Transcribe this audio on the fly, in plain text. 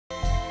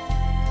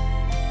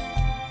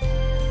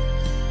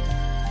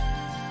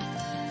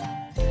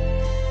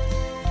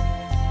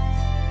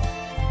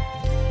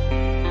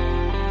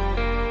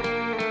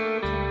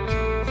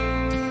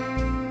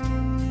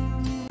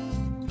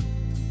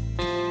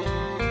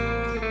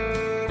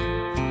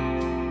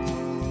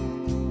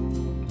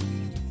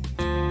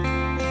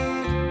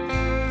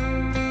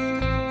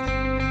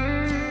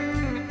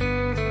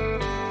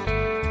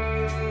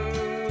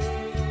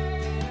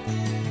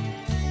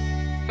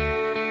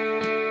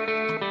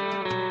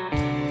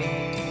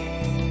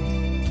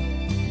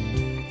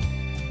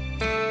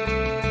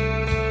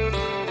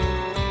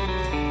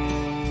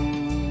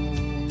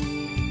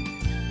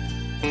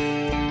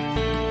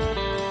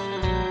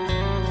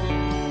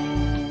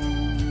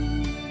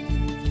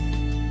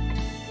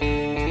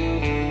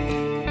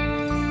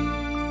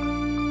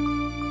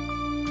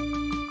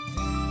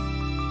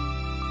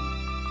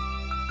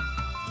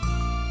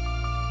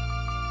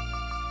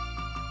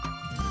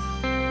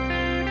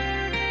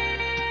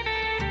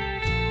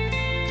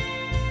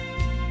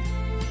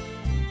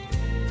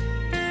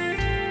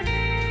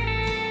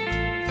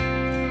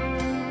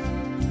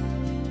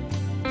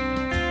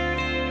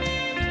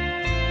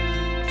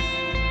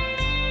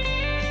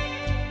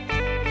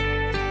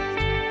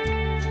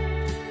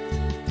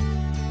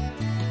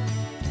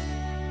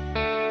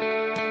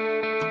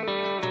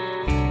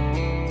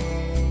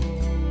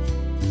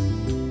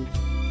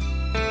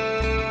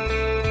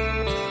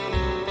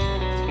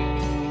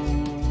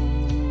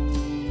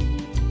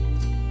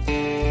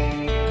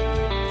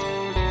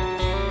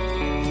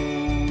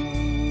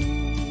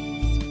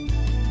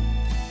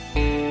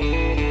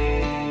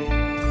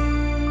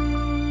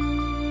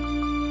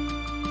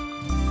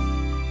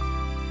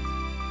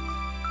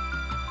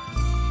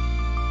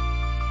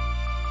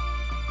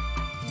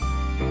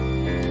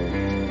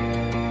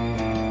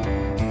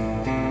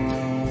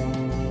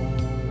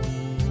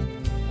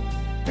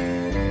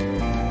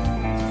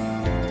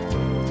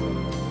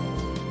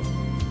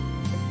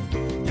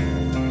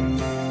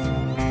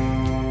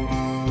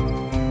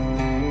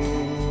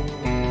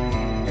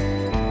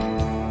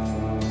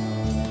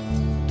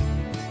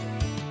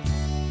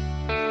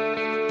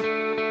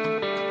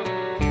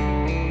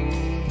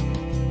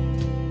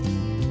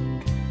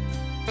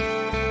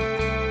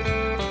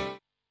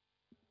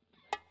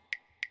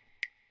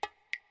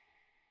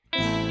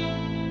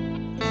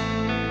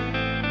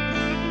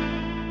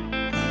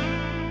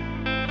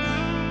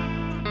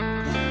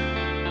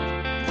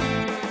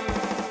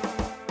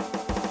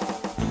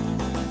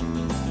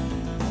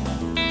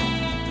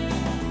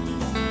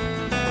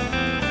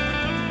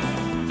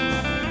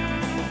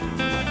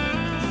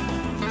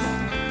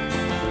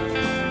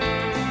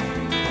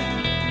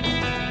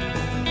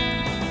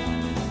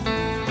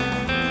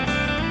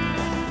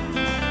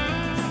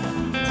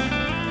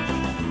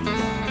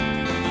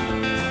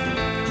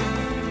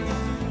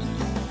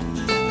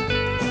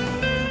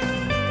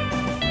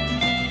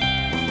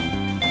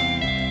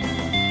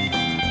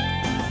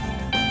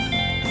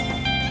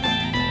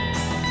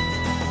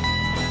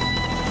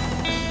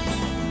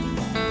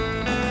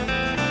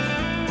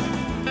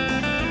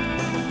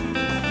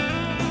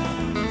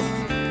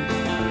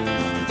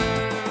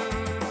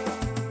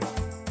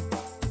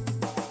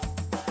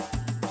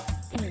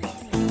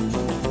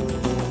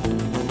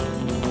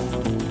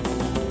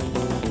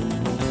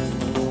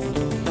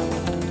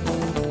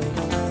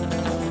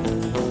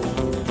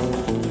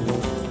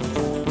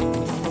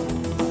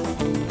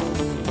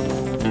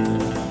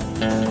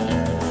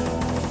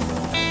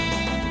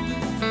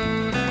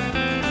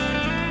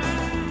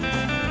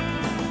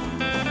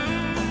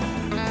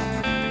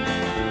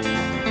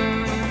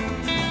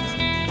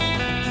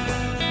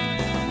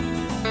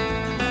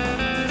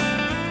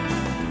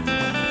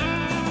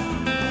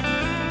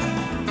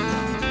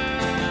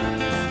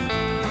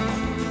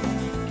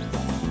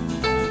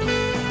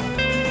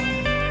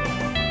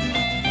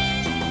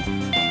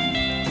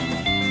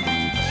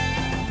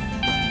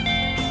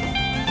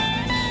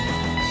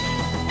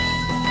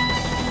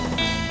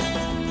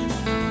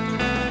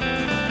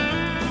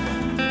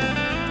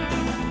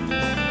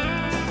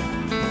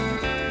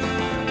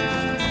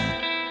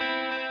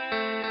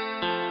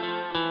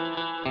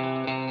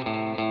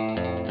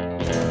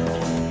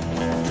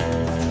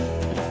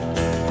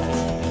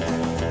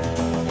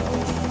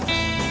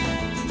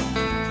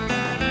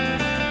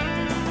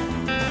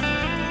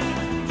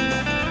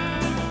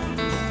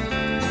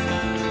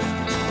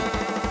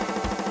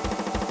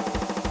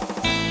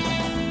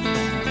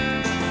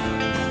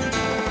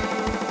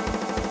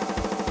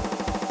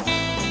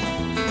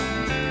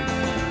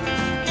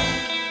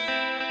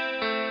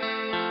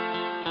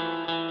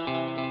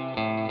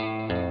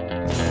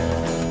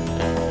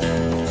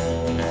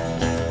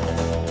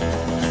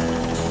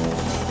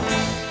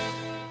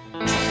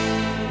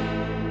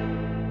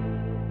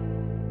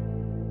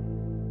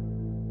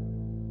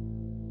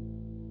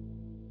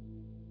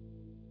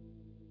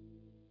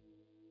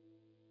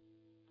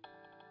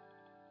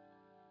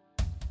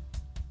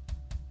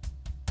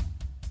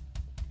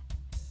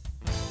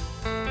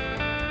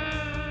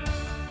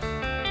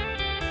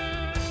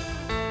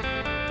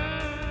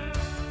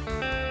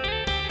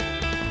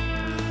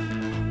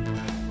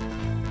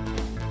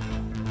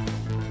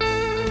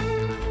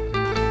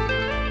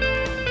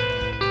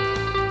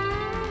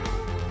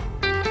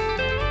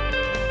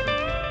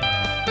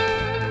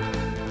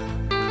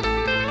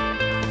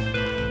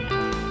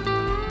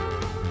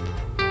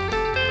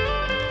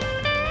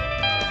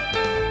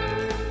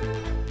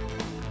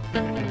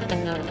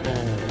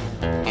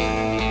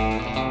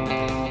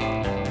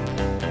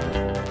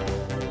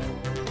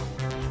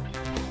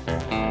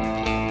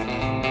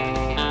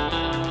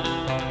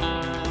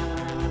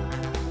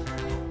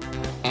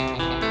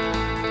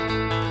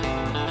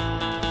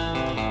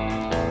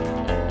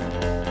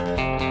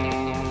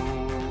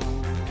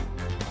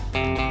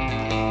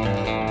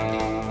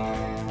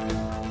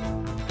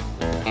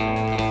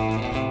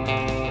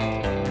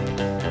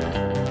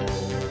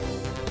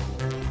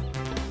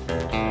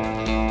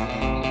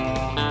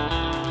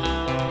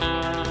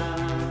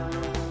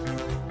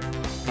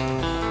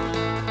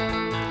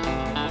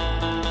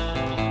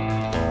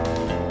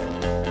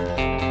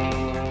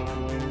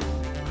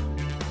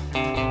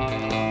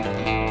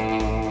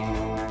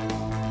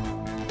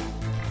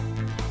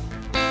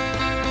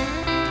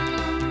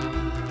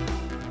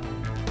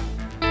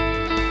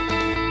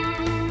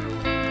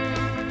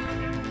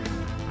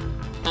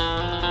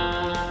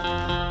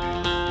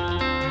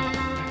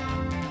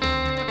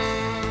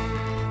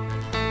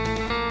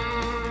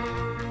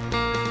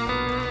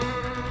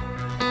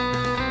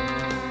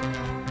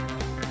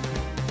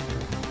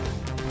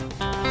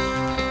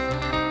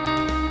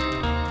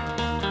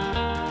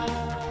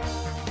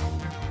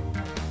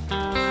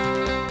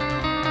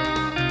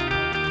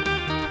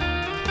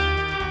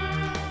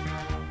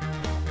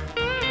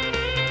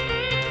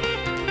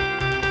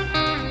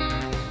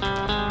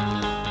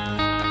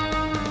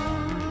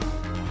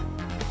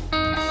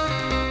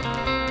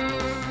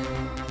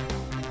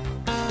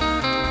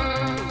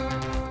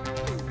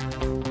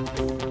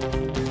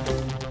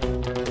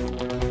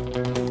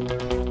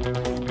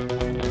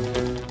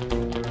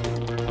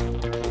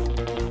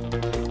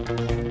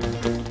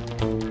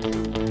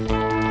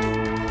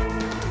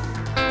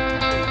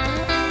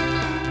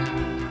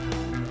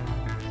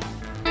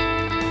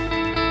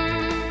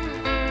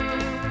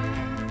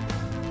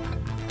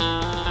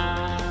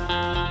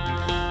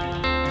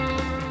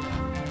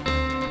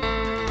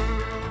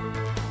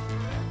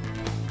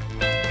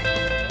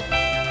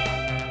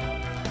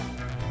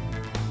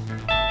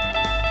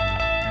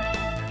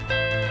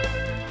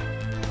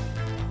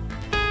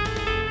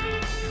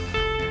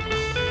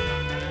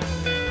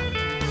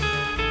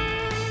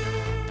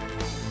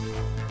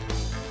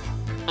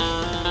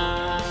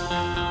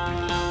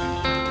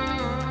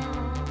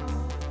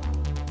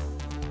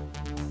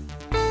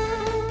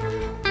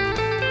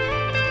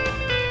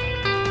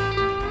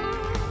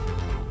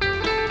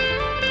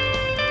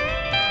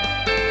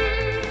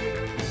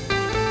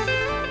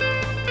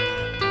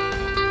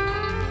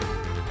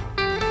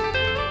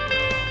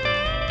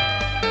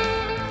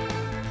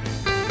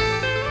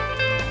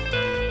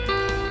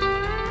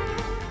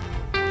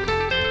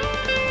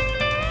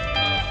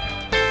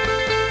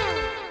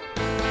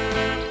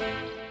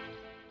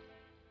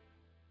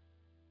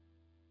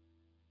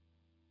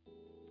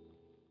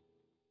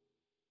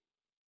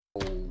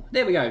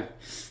There we go.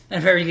 And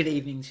a very good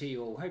evening to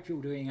you all. Hope you're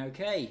all doing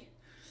okay.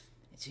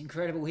 It's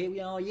incredible. Here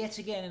we are yet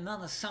again,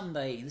 another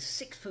Sunday, the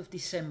 6th of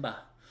December.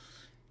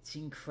 It's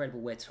incredible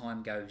where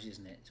time goes,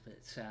 isn't it?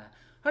 But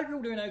hope you're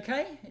all doing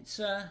okay.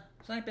 It's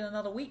only been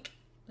another week.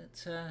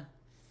 But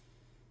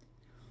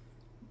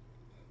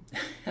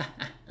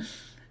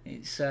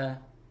it's have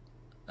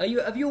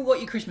you all got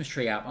your Christmas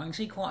tree up? I can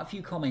see quite a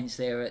few comments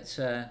there. It's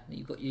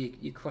you've got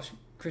your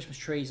Christmas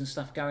trees and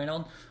stuff going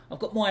on. I've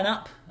got mine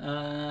up.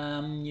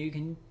 You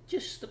can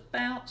just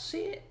about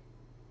see it,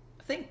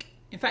 I think.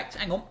 In fact,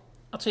 hang on.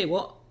 I'll tell you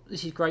what.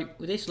 This is great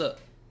with this. Look,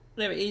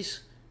 there it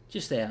is,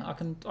 just there. I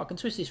can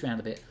twist this around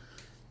a bit.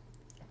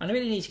 I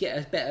really need to get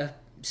a better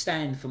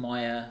stand for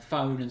my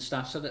phone and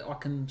stuff so that I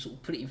can sort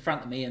of put it in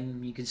front of me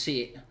and you can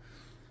see it.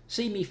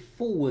 See me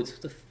forward,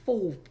 the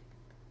full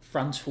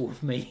frontal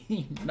of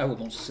me. No one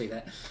wants to see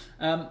that.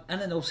 And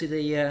then obviously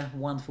the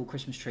wonderful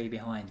Christmas tree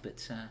behind.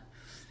 But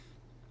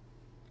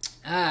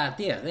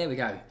dear, there we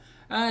go.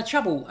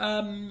 Trouble.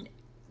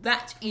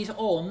 That is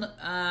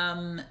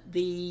on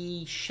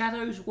the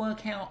Shadows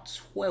Workout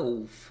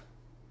 12,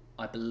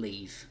 I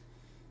believe.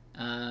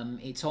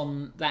 It's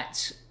on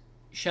that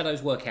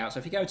Shadows Workout. So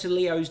if you go to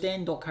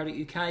leosden.co.uk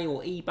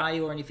or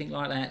eBay or anything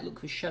like that, look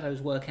for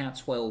Shadows Workout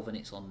 12 and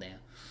it's on there.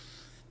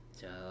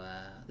 So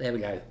there we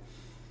go.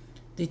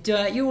 Did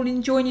you all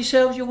enjoying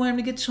yourselves? You all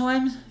having a good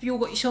time? Have you all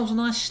got yourselves a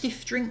nice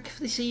stiff drink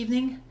for this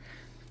evening?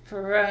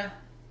 For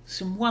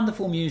some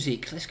wonderful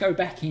music. Let's go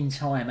back in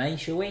time,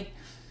 shall we?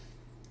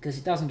 Because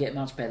it doesn't get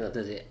much better,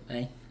 does it,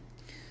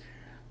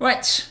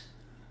 Right,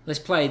 let's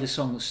play the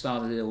song that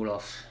started it all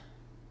off.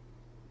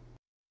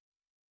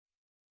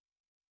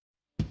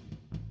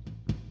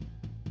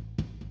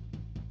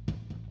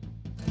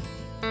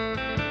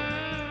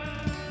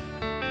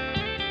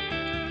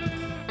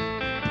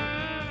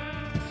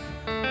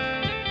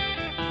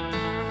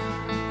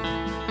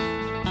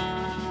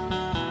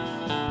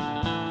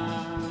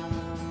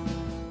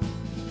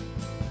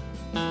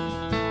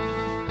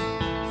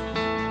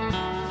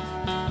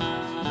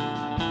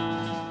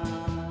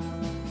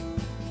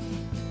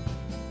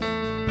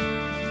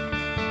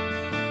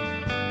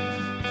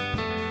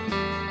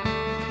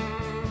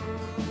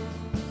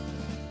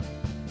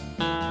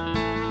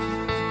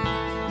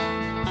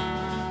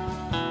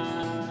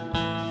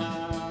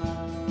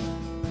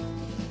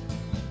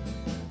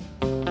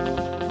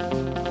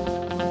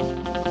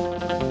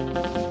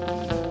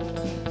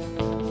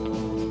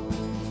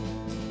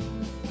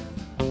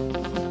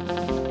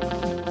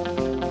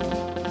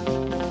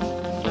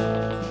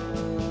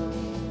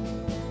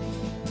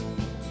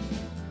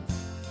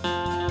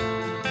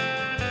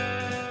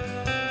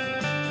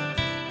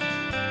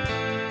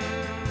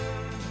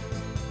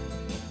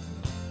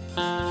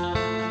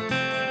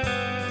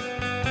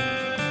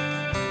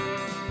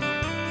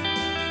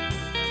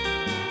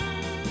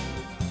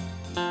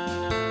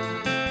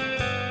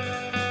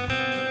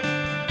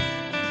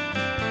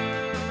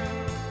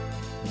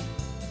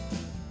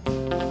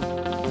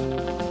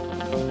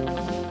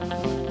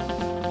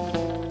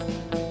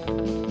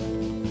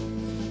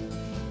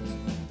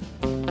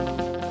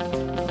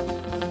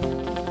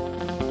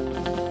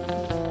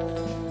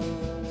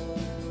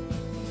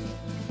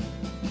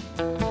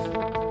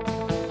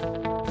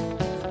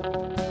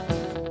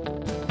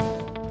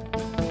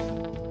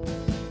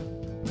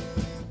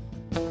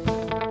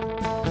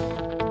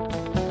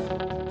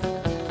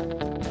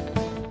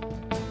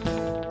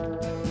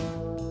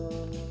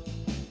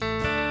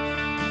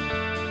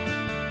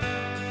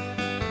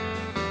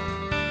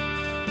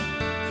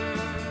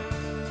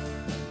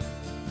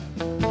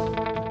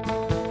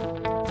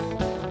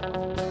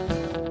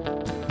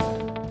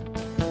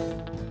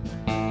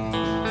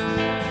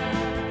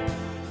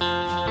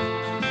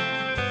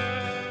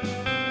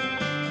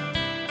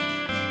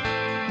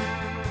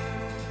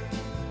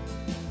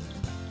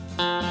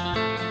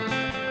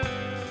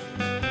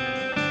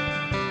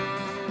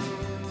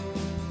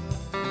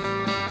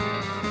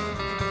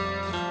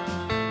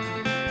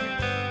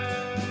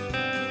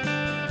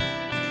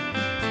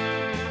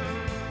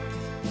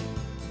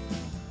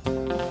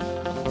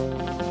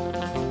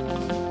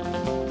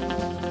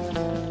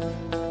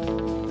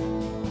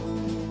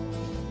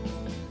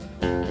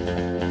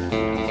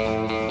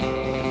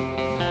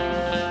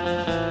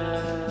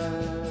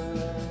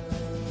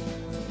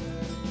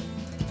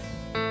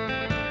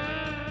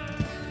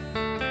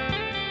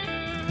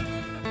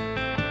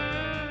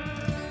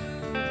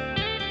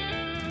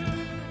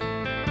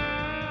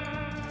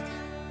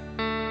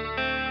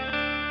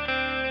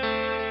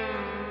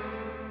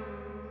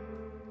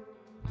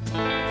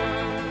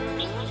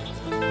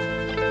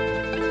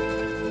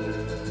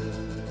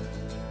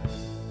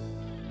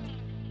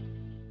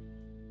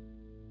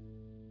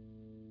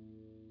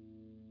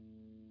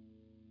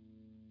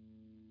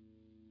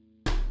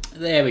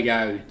 There we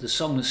go, the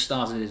song that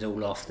started it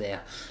all off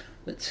there.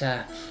 But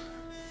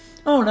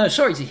oh no,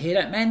 sorry to hear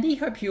that, Mandy.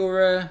 Hope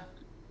you're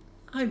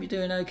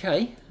doing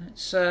okay.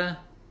 It's yes,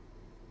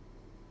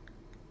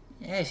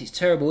 it's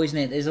terrible, isn't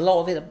it? There's a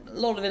lot of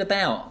it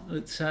about.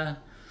 But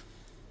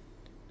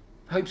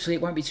hopefully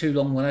it won't be too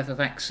long. We'll have a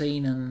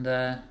vaccine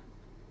and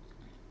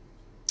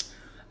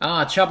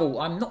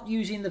Trouble. I'm not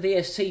using the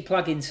VST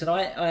plugin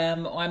tonight.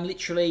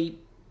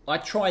 I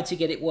tried to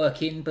get it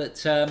working, but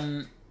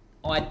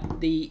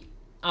the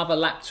other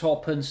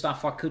laptop and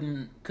stuff I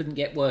couldn't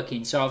get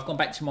working. So I've gone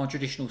back to my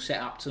traditional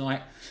setup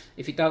tonight.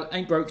 If it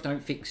ain't broke,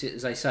 don't fix it,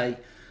 as they say.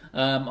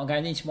 I'm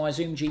going into my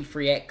Zoom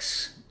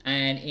G3X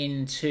and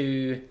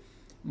into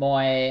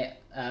my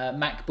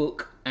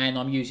MacBook, and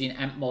I'm using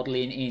amp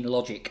modeling in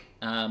Logic,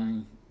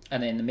 and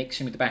then the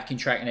mixing with the backing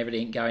track and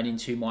everything going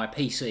into my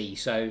PC.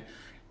 So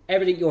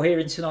everything you're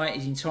hearing tonight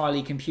is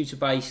entirely computer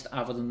based,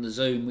 other than the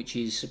Zoom, which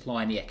is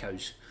supplying the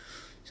echoes.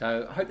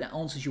 So I hope that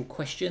answers your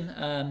question.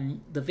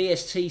 The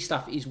VST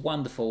stuff is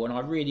wonderful, and I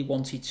really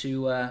wanted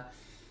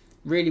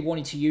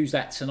to use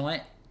that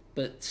tonight,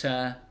 but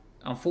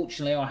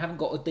unfortunately I haven't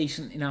got a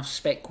decent enough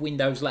spec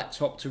Windows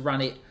laptop to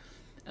run it,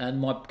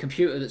 and my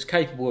computer that's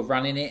capable of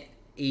running it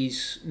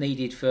is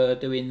needed for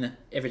doing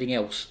everything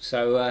else.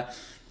 So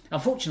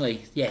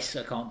unfortunately, yes,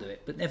 I can't do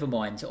it. But never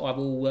mind. I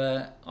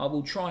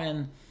will try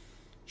and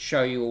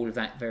show you all of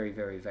that very,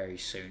 very, very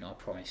soon. I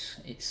promise.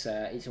 It's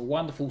a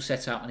wonderful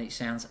setup, and it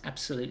sounds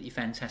absolutely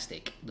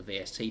fantastic. The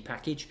VST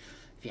package.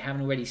 If you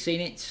haven't already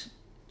seen it,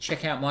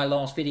 check out my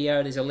last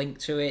video. There's a link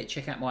to it.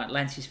 Check out my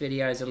Atlantis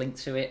video. There's a link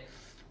to it.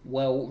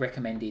 Well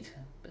recommended.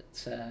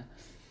 But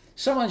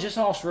someone just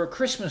asked for a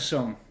Christmas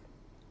song,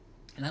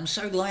 and I'm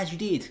so glad you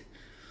did,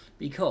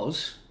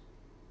 because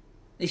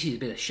this is a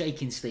bit of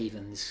Shakin'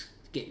 Stevens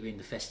to get you in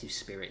the festive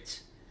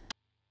spirit.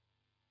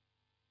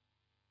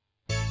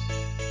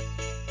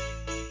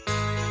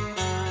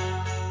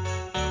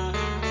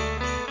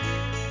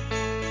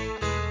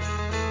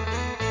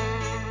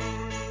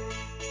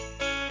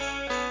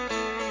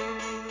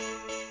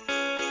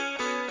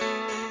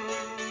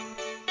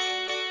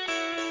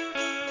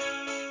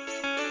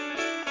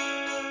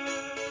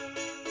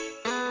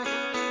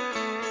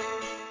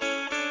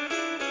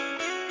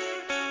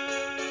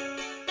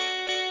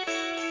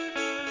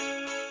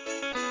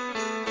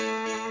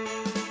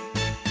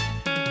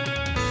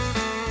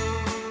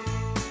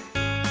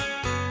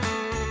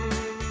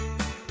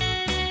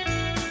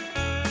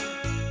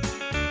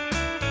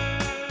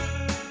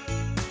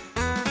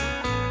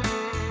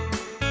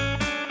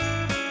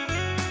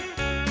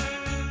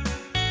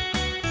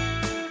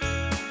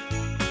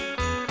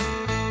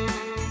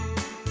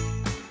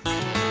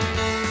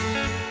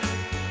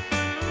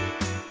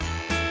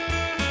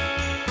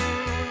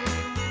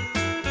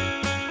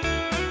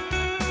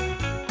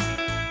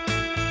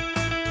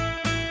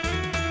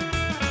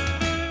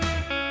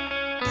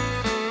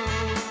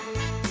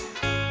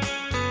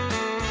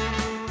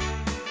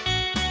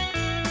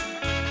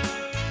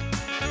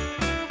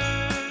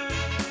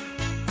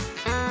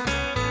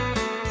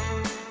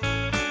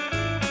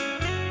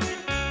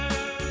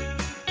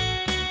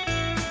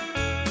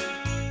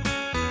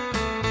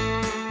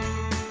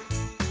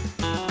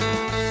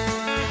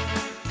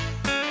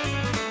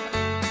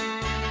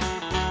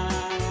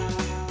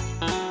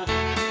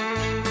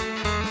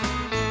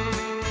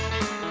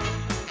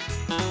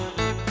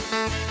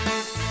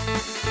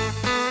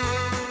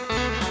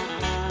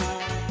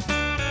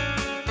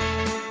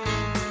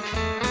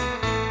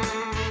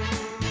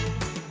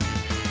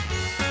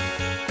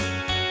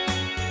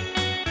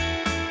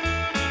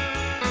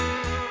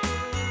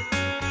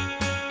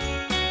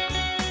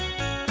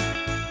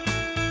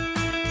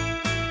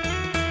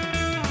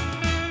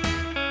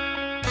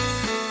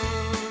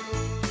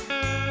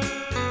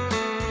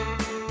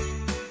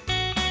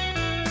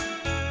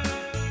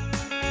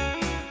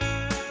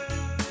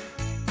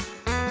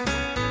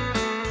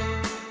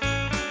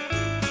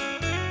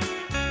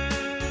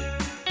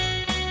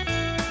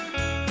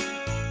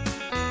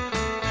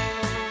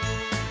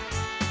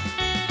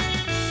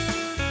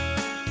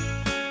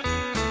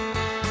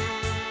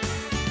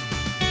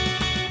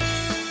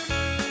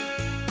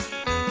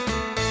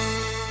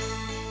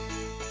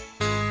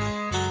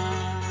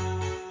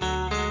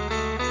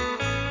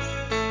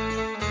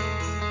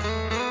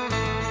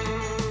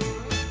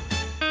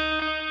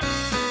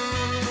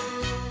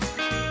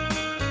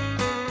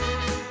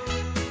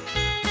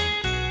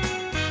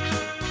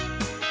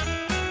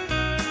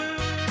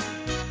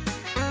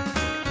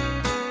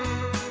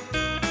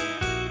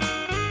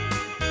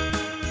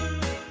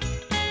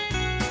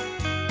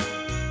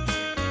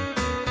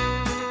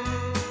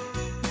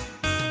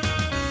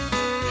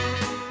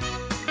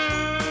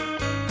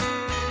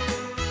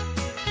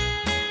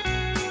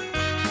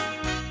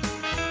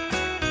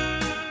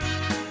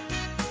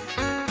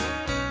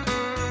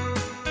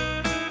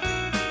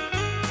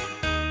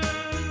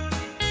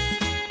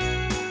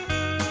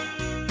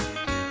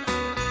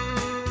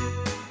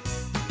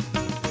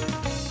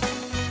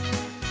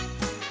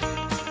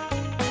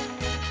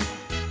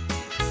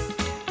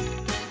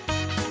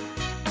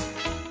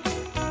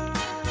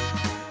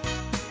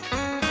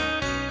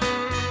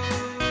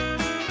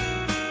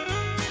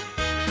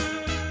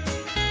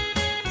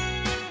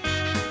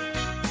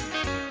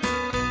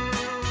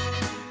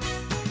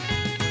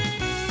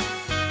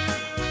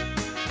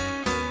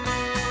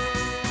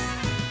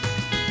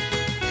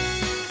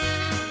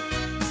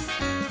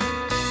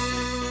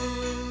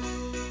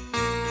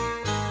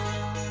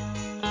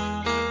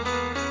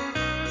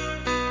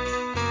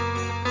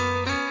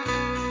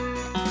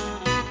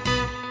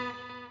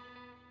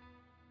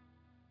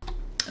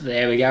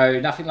 There we go.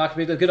 Nothing like a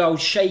bit of good old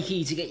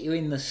shaky to get you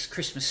in the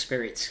Christmas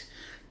spirit.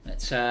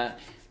 But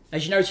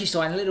as you noticed,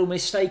 I had a little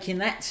mistake in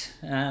that.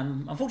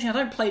 Unfortunately,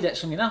 I don't play that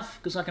song enough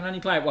because I can only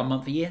play it 1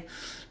 month a year.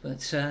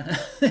 But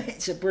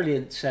it's a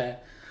brilliant,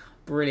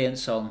 brilliant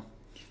song.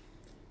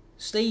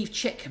 Steve,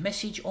 check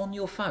message on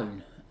your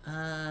phone.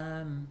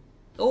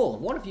 Oh,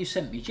 what have you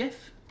sent me,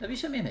 Jeff? Have you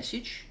sent me a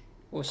message?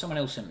 Or someone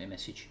else sent me a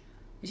message?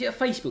 Is it a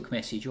Facebook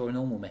message or a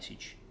normal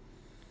message?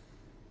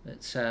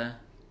 That's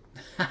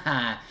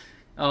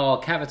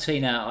oh,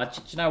 Cavatina.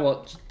 Do you know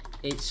what?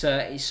 It's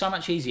so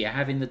much easier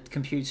having the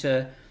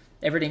computer,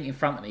 everything in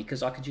front of me,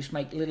 because I can just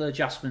make little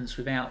adjustments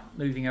without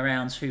moving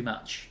around too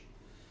much.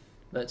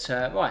 But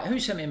right, who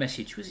sent me a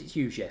message? Was it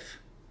you, Jeff?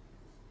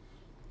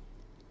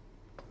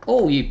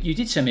 Oh, you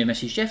did send me a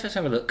message, Jeff. Let's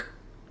have a look.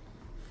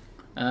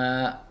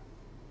 Hi,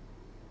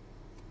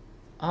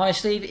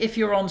 Steve. If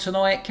you're on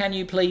tonight, can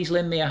you please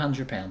lend me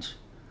 £100?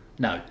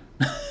 No.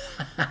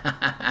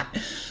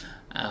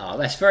 Oh,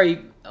 that's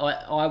very.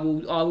 I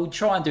will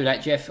try and do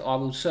that, Jeff. I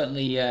will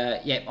certainly.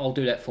 Yeah, I'll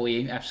do that for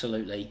you.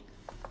 Absolutely.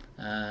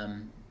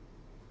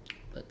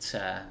 But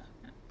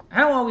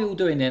how are we all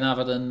doing then,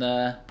 other than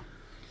the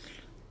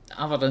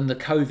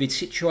COVID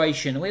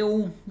situation? Are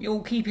you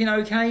all keeping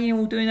okay? You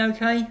all doing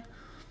okay?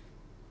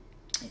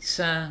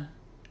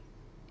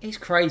 It's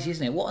crazy,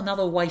 isn't it? What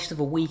another waste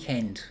of a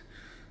weekend.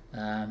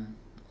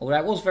 Although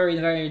it was very,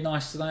 very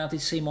nice today. I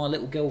did see my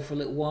little girl for a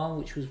little while,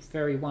 which was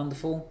very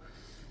wonderful.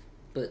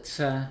 But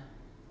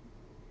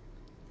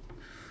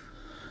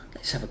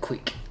let's have a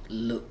quick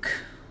look.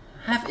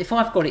 If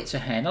I've got it to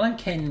hand, I know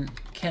Ken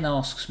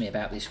asks me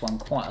about this one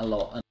quite a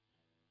lot.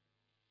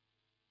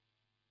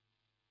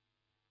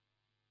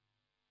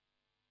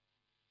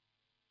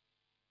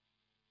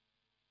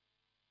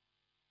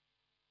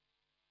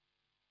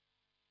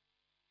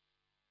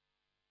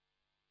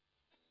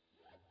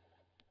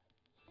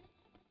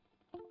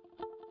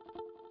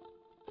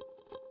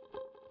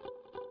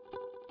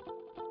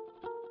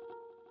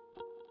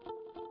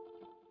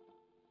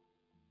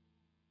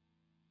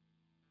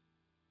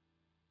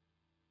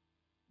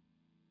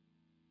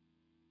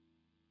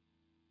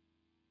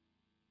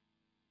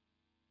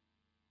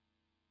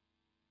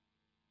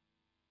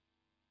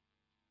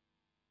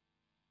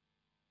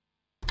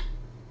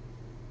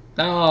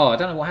 Oh, I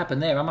don't know what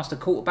happened there. I must have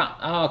caught a button.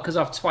 Oh, because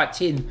I've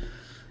typed in.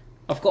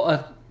 I've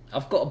got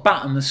a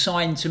button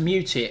assigned to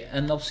mute it,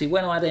 and obviously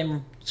when I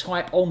then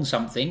type on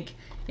something,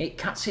 it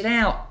cuts it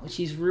out, which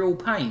is real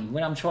pain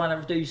when I'm trying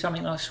to do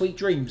something like Sweet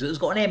Dreams that's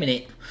got an M in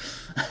it.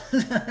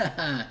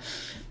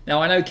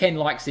 Now I know Ken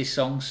likes this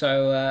song,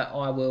 so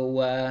I'm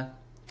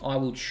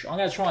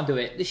going to try and do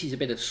it. This is a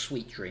bit of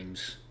Sweet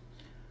Dreams.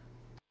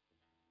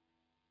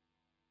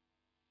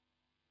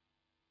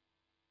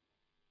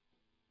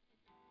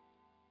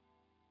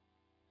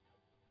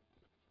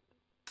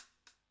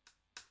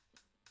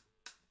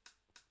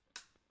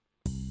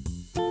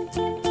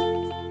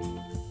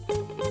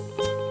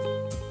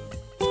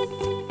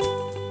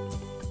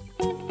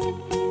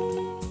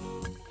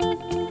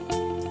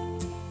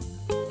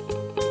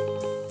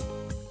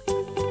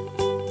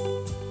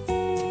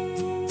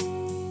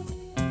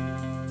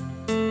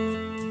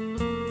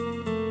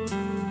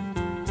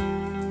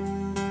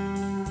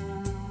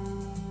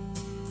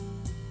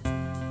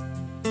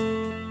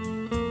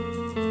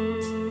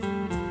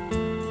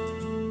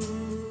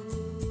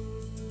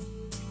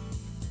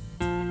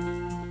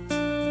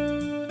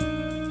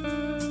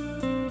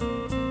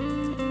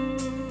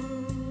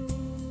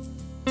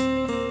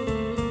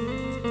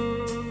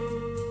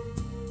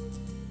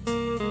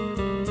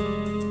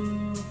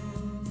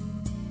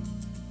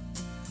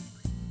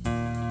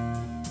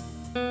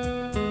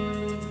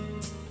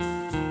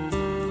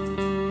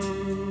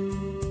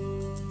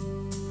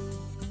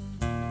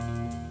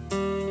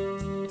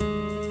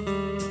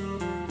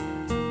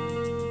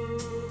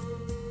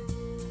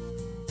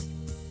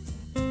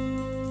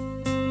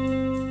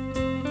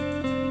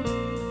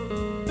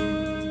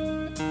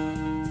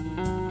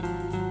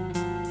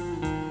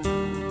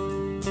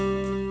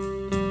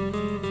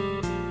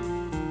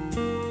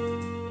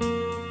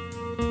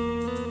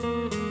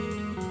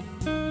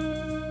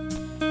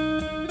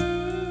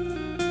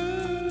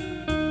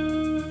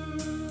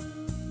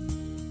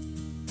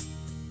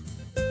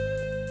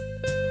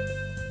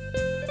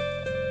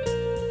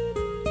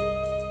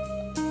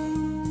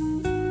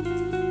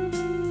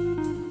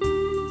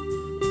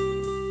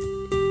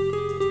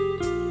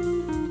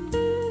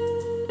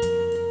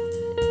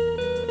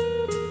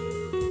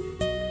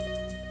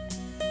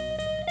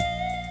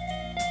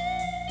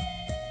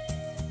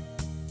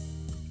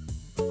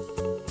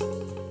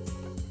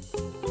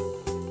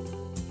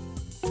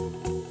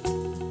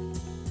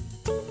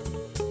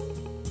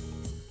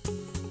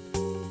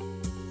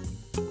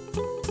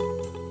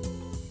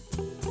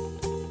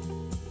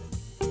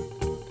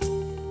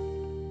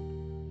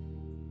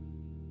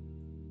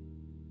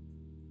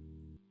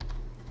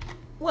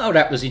 Well,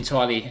 that was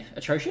entirely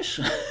atrocious,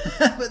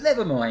 but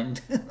never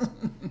mind.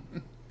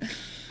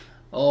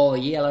 Oh,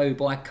 Yellow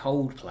by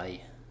Coldplay.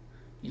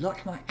 You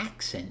like my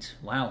accent?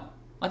 Wow,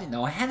 I didn't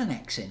know I had an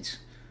accent.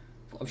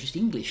 I was just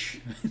English,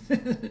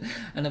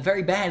 and a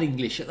very bad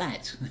English at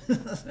that.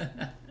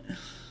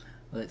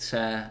 But that's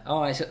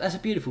a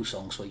beautiful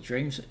song, Sweet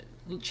Dreams.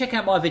 Check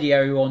out my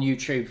video on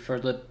YouTube for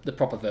the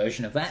proper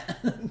version of that.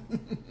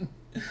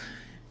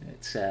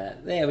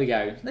 There we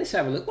go. Let's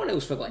have a look. What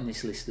else have I got in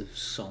this list of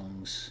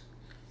songs?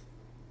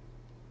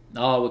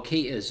 Oh,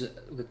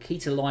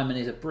 Wakita Lyman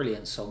is a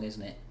brilliant song,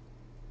 isn't it?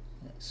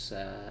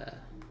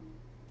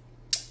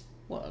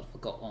 What have I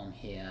got on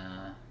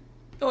here?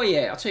 Oh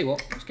yeah, I'll tell you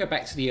what. Let's go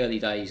back to the early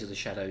days of the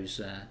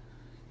Shadows.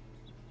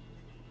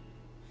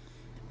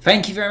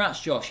 Thank you very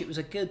much, Josh. It was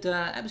a good.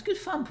 It was good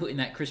fun putting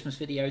that Christmas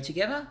video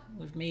together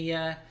with me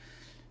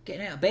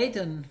getting out of bed,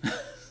 and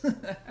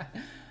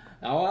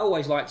I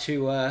always like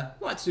to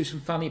do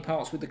some funny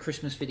parts with the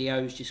Christmas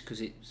videos, just because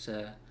it's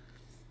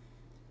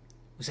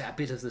was that a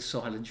bit of the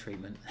silent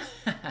treatment.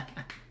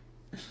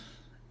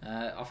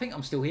 I think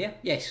I'm still here.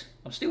 Yes,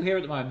 I'm still here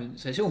at the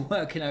moment, so it's all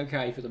working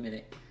okay for the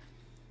minute.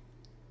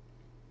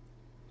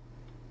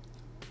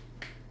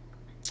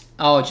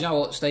 Oh, do you know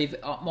what, Steve?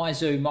 My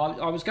Zoom,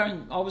 I was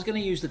going to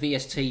use the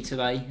VST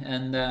today,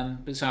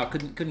 and but so I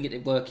couldn't get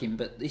it working.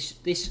 But this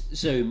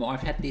Zoom,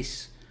 I've had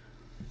this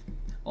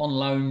on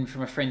loan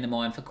from a friend of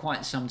mine for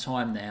quite some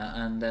time now,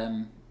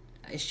 and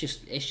it's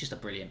just a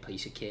brilliant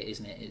piece of kit,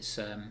 isn't it?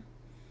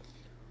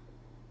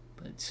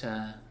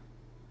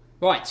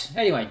 Right.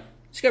 Anyway,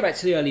 let's go back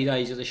to the early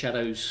days of the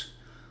Shadows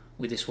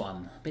with this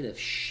one, a bit of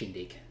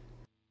Shindig.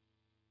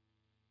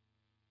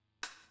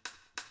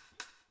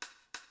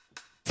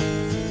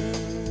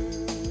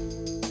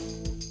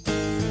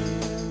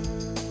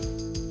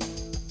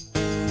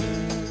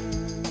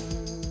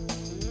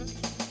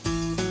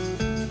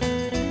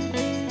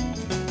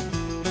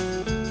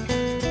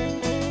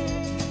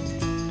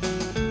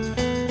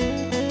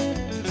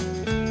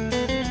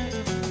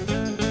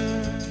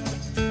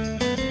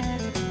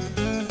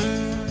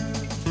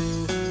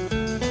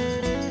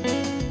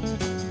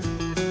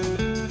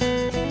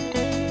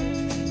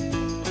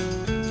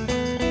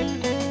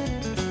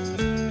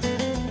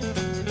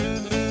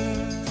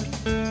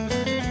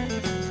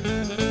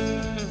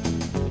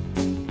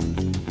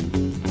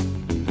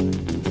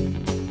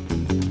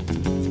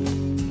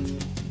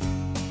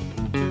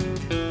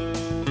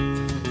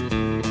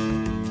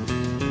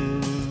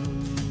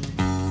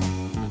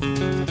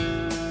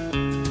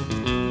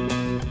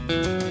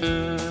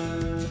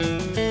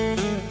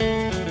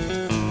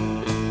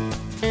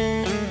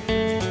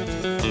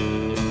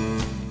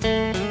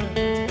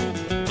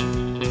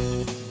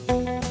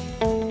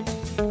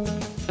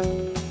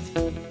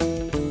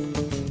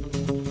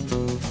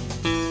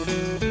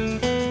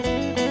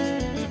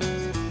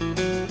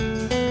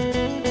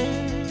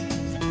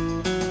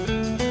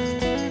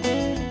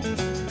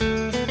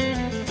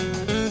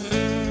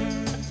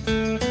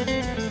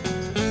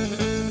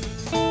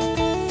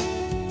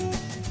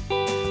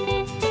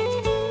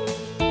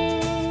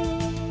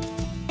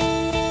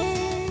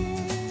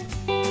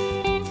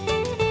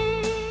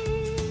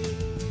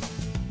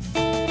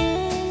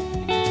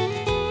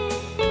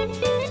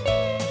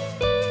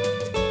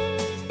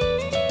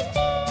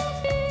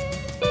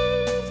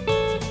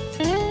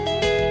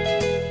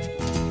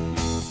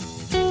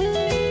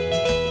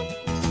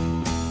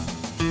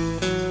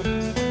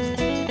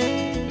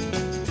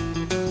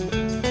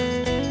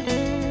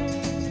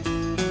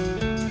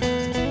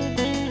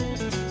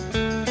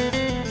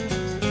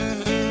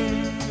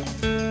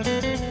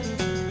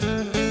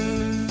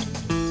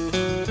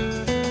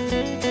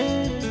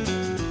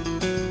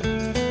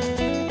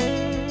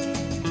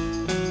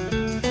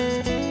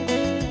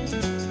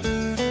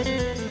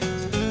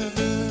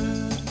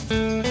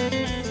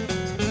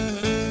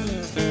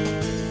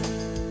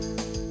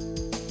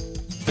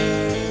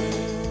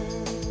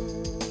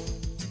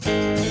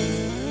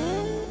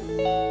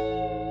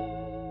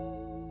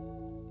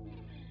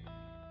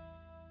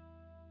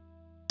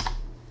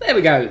 There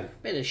we go.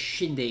 Bit of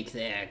Shindig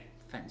there.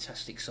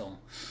 Fantastic song.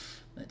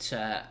 But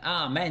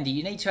Mandy,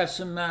 you need to have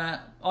some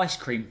ice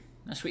cream.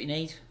 That's what you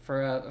need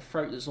for a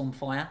throat that's on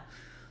fire.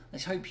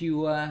 Let's hope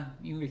you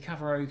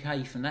recover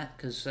okay from that,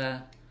 because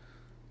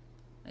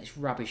it's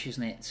rubbish,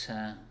 isn't it?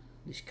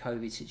 This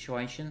COVID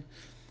situation.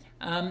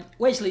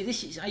 Wesley,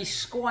 this is a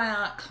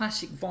Squire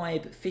Classic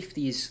Vibe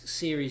 50s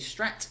series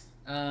Strat.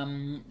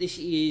 This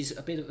is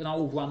a bit of an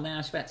old one now.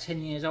 It's about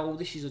 10 years old.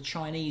 This is a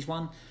Chinese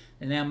one.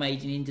 They're now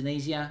made in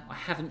Indonesia. I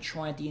haven't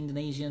tried the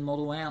Indonesian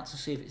model out to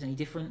see if it's any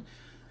different.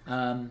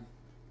 Yeah,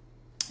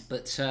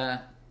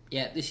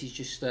 this is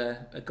just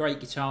a great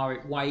guitar.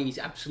 It weighs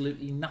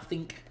absolutely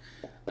nothing.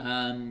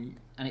 And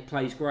it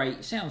plays great.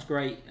 It sounds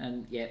great.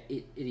 And yeah,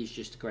 it is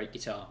just a great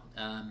guitar.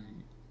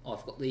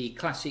 I've got the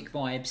Classic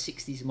Vibe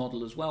 60s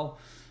model as well.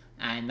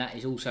 And that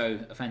is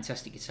also a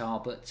fantastic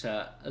guitar. But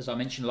as I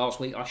mentioned last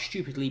week, I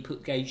stupidly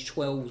put gauge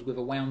 12s with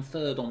a wound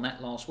third on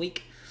that last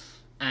week.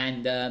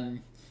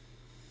 And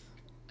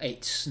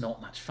it's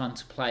not much fun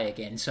to play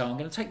again, so I'm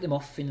going to take them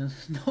off in a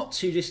not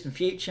too distant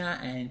future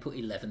and put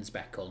 11s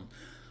back on.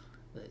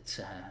 But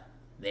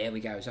there we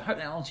go. So I hope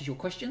that answers your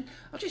question.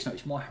 I've just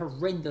noticed my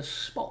horrendous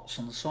spots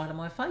on the side of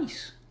my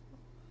face.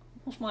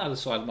 What's my other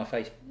side of my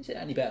face? Is it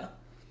any better?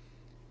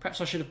 Perhaps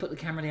I should have put the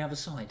camera the other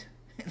side.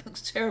 It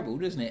looks terrible,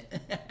 doesn't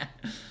it?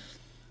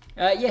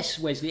 Yes,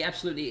 Wesley,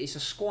 absolutely. It's a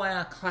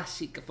Squire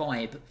Classic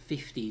Vibe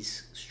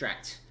 50s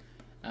Strat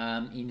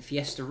in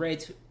Fiesta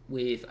Red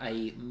with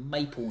a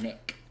maple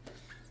neck.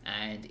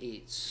 And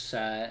it's,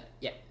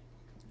 yeah,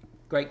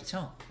 great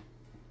guitar.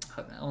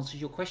 Hope that answers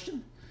your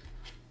question.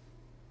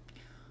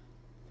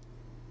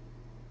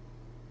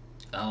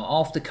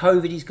 After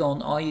COVID is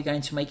gone, are you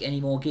going to make any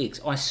more gigs?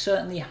 I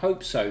certainly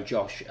hope so,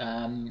 Josh.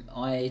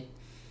 I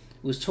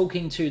was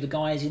talking to the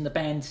guys in the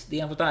band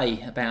the other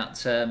day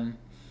about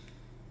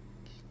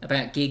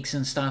gigs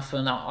and stuff,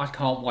 and I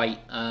can't wait.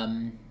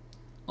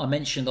 I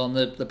mentioned on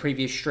the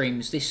previous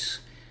streams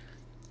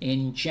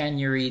in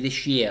January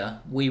this year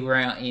we were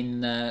out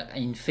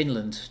in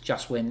Finland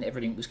just when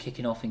everything was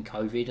kicking off in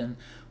COVID, and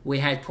we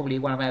had probably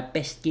one of our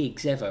best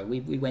gigs ever.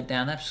 We went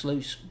down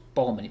absolute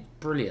bomb, and it was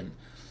brilliant.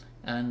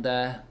 And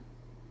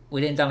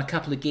we then done a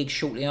couple of gigs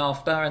shortly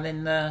after, and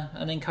then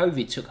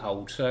COVID took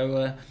hold,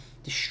 so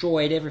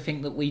destroyed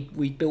everything that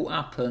we built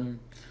up.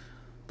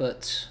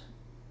 But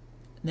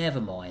never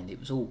mind,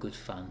 it was all good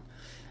fun.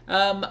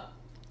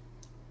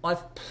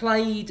 I've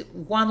played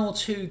 1 or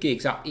 2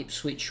 gigs up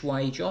Ipswich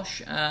way,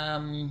 Josh.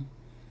 I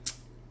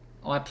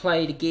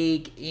played a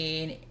gig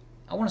in,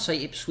 I want to say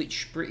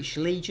Ipswich British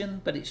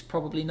Legion, but it's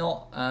probably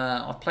not.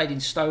 I've played in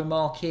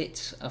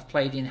Stowmarket. I've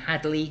played in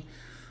Hadley.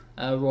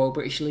 Royal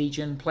British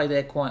Legion, play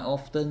there quite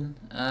often.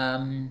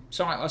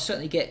 So I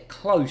certainly get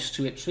close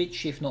to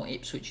Ipswich, if not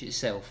Ipswich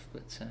itself.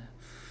 But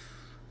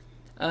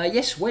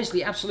yes,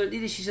 Wesley, absolutely.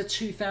 This is a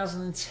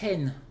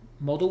 2010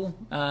 model,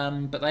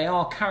 but they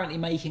are currently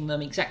making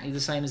them exactly the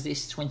same as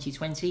this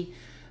 2020.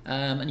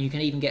 And you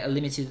can even get a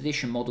limited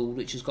edition model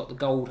which has got the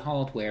gold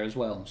hardware as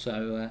well.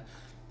 So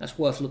that's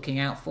worth looking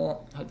out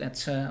for. Hope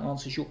that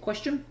answers your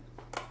question.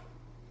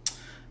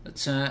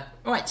 But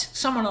right,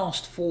 someone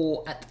asked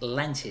for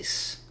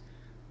Atlantis.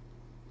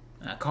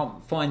 I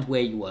can't find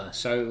where you were,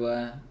 so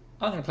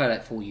I'm going to play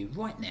that for you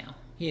right now.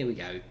 Here we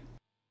go.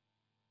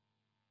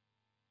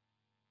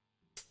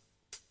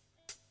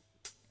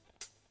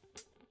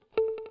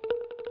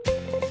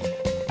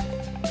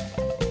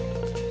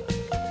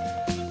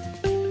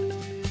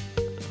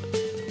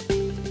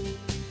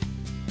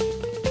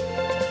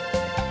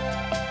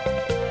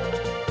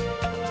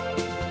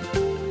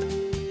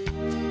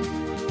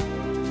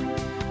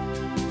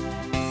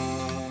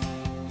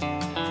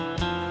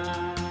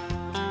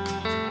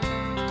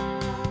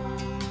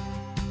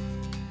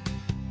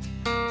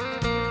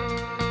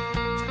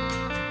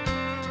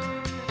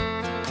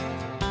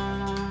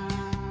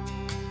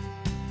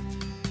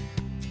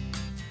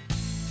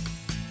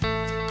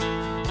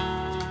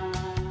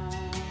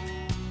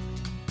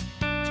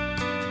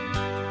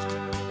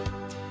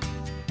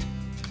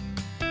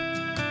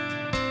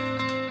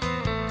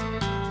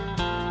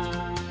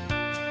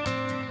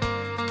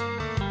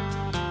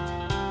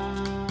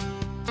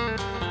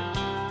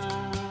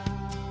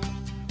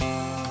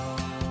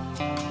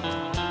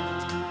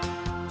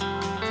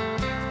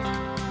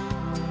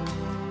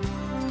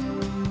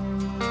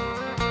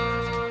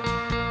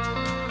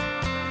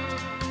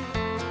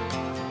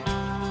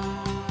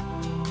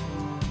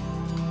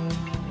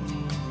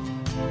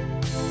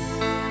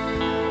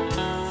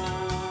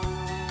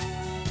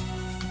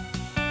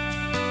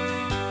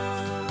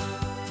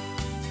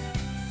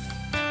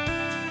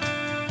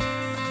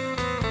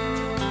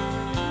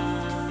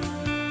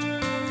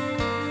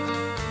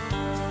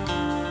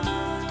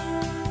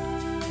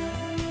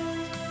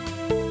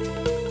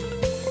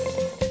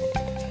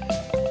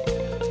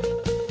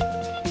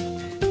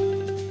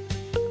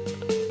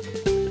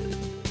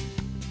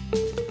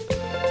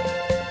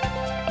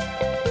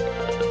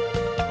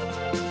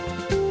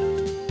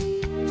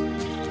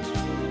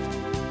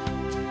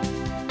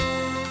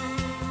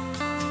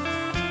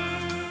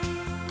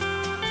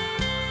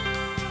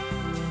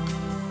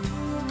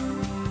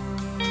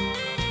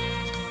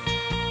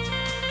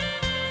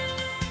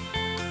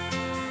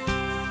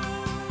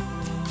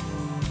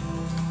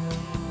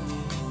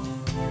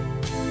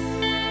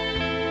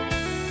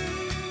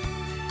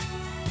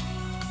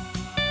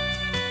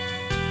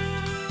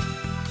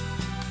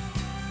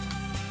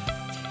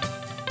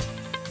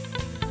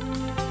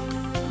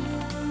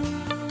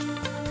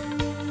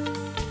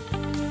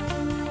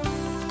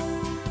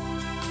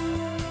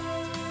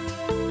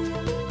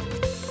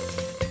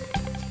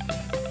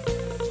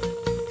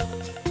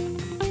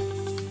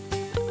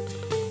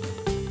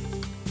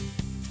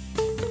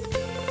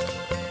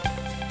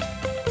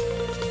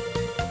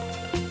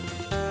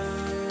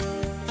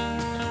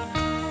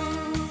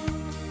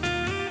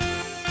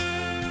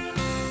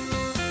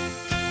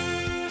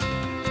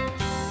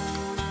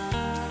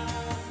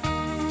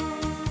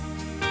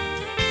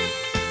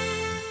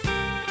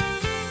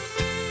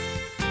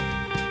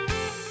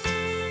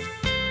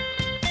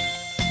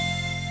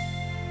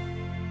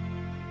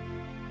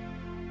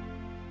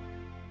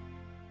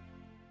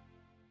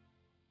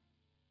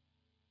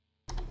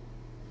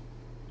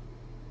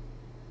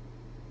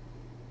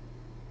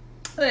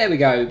 There we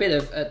go, a bit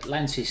of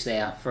Atlantis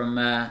there from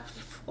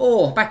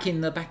back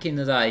in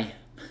the day.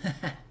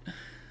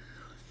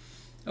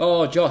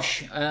 Oh,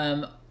 Josh,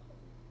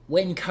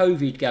 when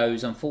COVID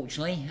goes,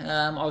 unfortunately,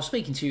 I was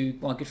speaking to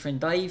my good friend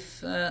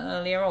Dave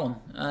earlier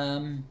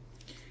on.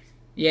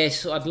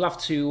 Yes, I'd love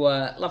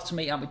to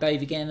meet up with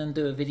Dave again and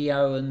do a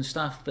video and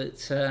stuff,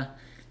 but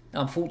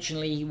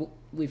unfortunately,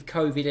 with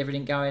COVID,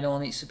 everything going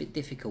on, it's a bit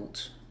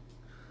difficult.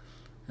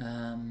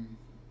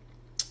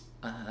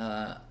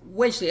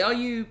 Wesley, are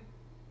you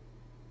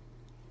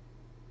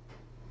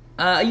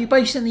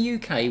based in the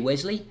UK,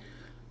 Wesley?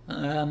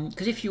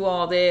 Because if you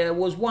are, there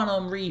was one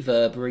on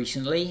Reverb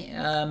recently,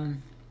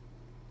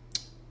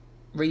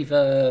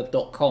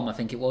 Reverb.com, I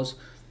think it was,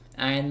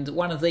 and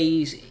one of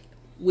these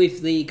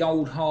with the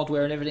gold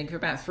hardware and everything for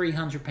about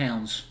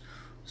 £300.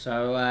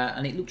 So,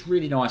 and it looked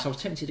really nice. I was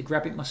tempted to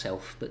grab it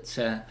myself, but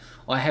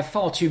I have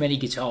far too many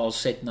guitars,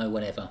 said no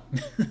one ever.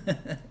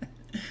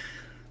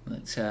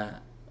 But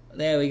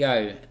there we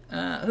go.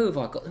 Who have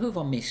I got? Who have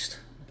I missed?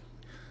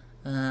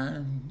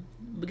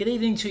 Good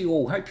evening to you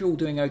all. Hope you're all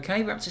doing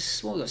okay. We're up to,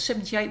 well, we've got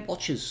 78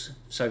 watchers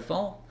so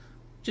far.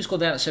 Just got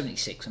down at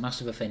 76. I must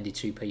have offended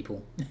 2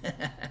 people.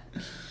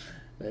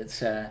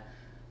 But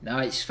no,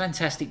 it's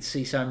fantastic to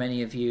see so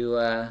many of you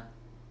on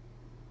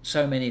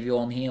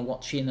here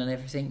watching and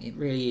everything. It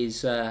really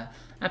is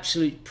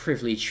absolute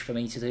privilege for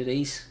me to do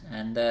these,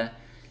 and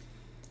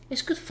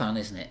it's good fun,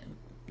 isn't it?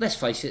 Let's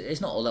face it,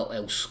 there's not a lot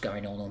else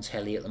going on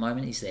telly at the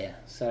moment, is there?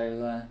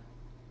 So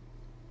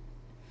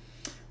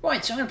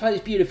right, so I'm going to play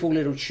this beautiful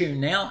little tune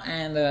now,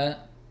 and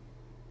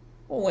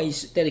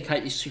always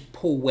dedicate this to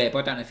Paul Webb.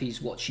 I don't know if he's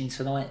watching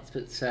tonight,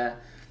 but this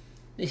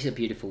is a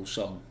beautiful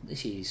song.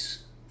 This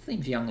is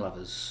Theme for Young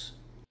Lovers.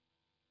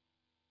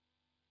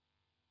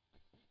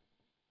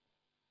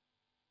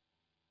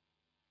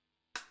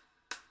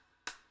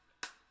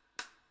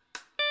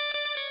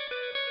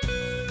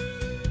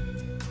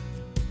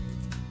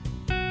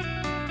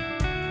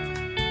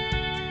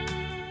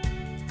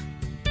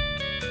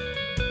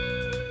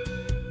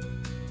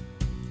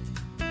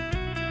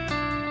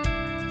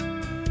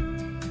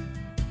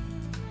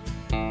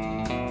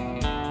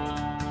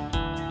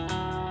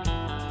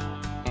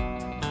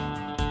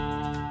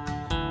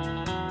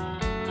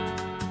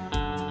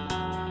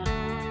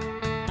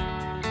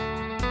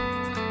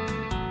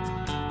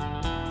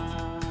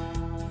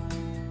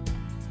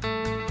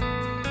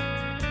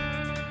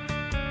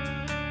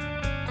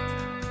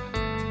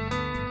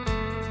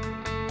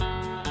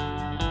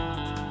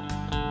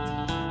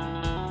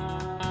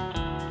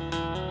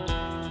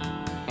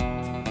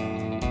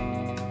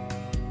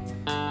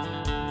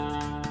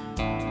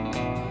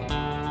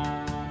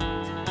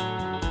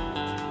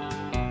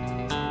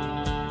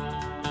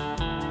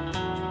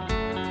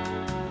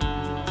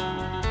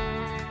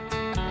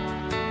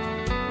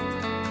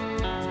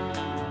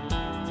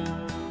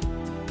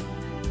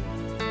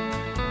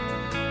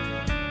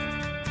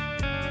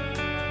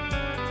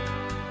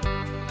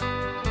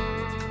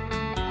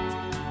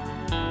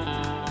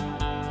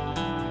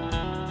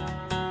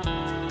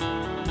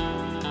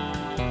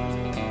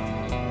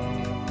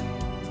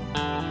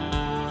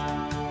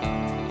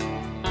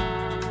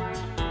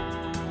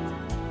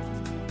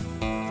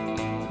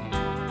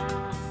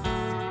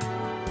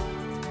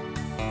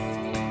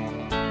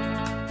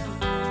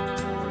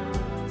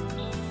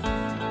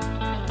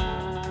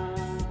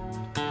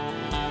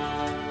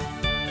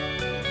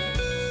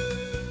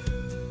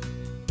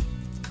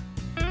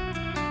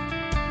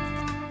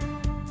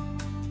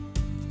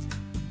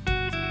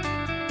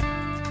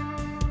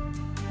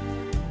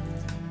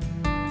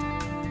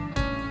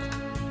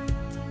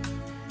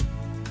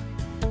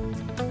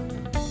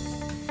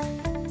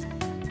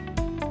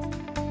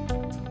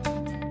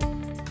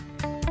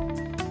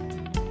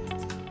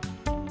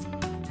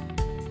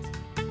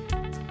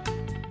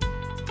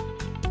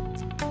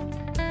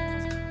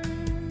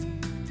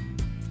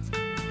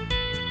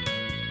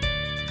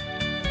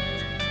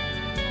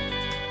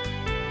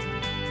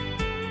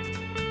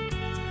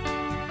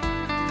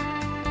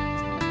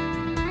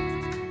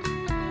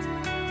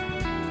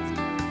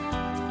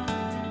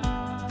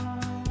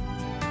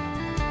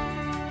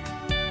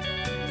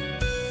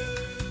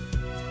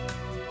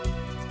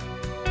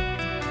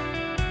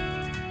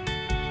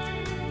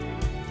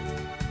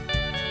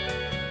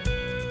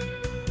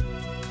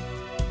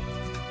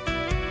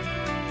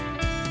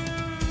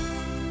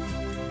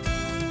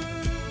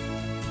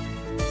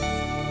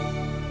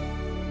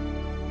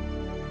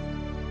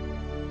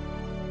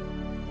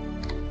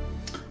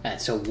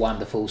 That's a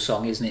wonderful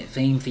song, isn't it?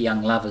 Theme for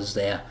Young Lovers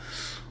there.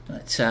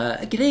 But,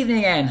 good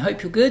evening, Anne.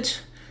 Hope you're good.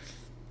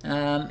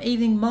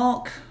 Evening,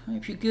 Mark.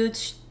 Hope you're good.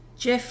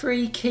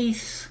 Jeffrey,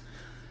 Keith,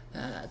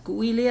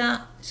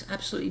 Guilia. It's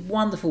absolutely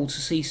wonderful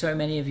to see so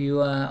many of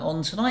you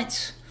on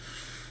tonight.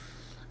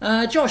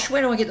 Josh,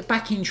 where do I get the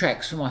backing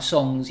tracks for my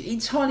songs? It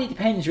entirely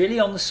depends, really,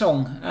 on the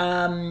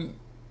song.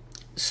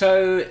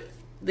 So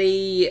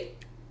the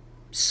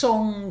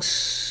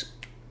songs,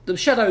 the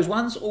Shadows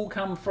ones, all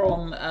come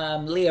from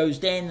Leo's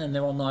Den, and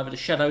they're on either the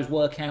Shadows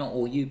Workout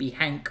or You Be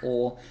Hank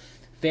or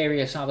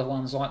various other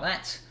ones like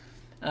that.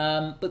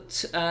 But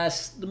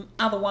the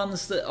other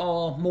ones that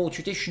are more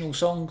traditional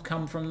songs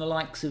come from the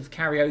likes of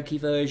karaoke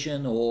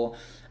version or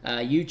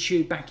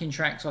YouTube backing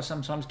tracks. I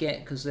sometimes get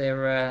because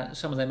they're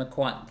some of them are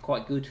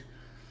quite good.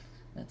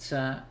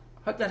 But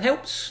hope that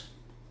helps.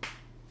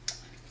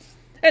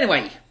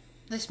 Anyway,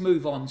 let's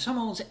move on.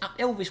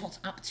 Elvis wants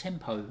up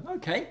tempo.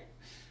 Okay,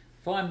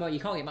 fine, but you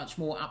can't get much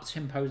more up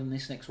tempo than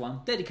this next one.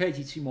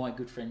 Dedicated to my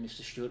good friend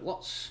Mr. Stuart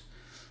Watts.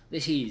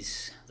 This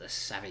is The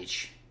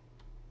Savage.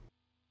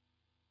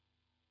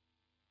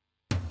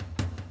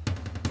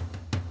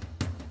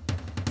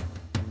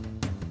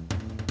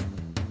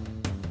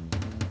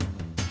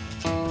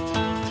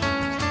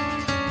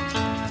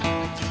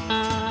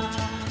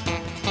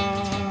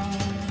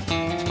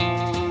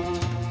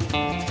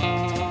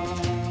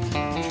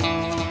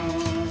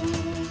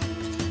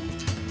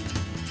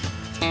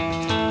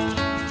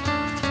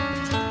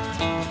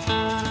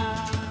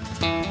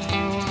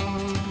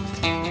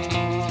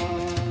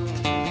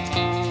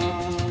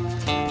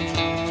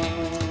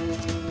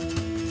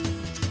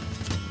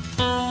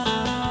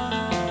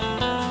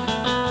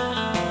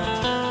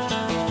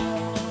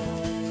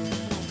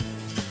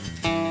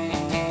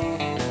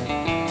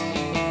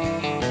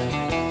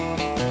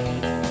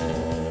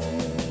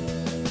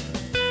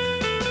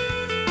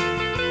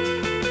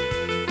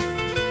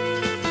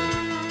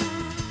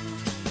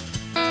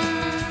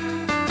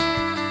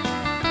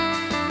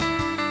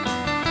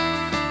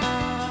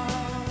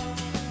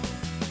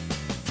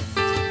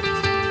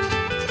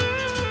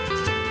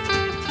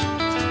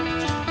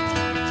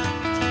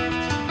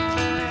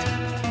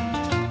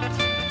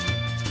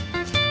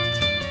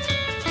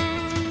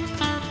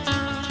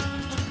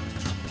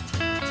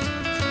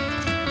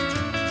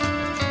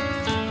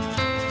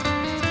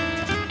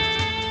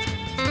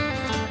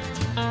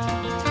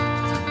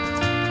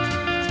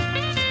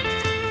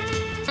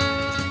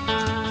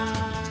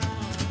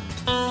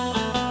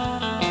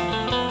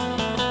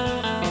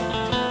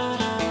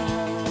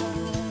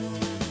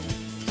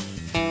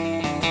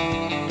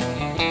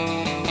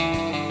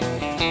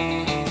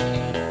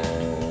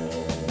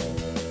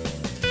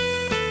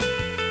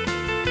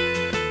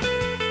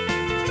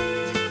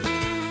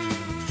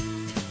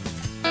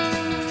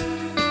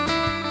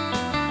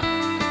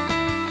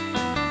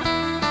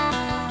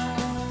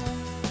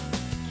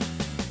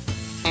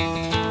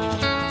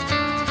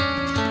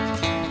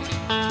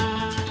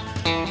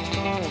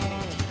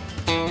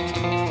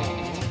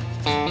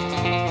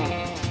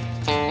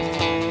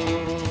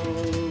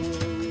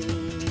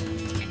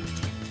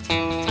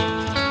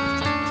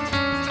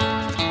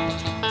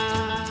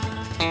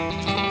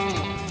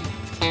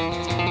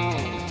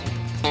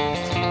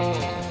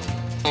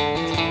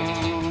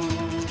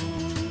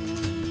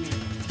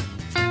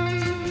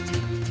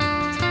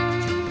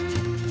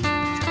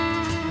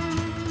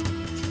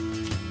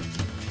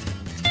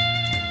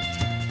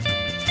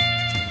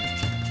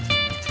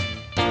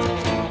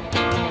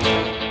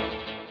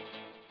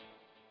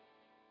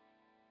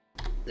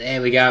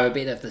 There we go, a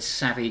bit of The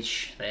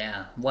Savage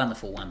there.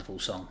 Wonderful, wonderful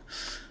song.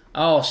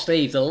 Oh,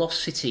 Steve, The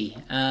Lost City.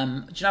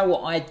 Do you know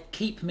what? I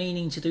keep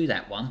meaning to do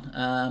that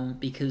one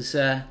because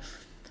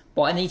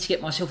but I need to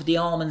get myself the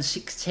Arman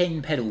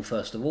 610 pedal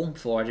first of all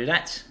before I do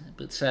that.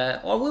 But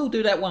I will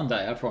do that one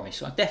day, I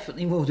promise. I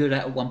definitely will do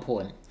that at one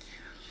point.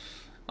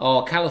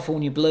 Oh,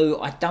 California Blue.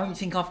 I don't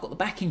think I've got the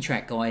backing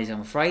track, guys,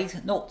 I'm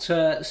afraid. Not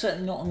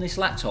certainly not on this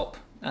laptop.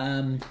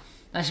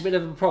 That's a bit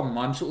of a problem.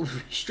 I'm sort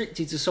of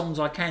restricted to songs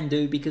I can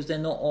do because they're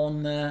not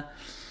on the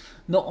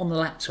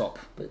laptop.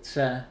 But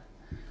so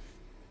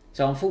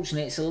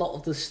unfortunately, it's a lot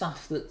of the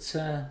stuff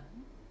that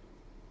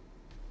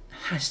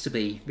has to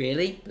be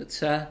really.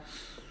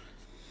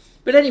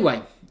 But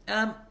anyway,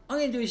 I'm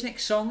going to do his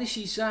next song. This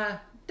is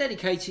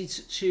dedicated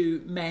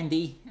to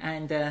Mandy,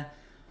 and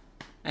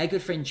our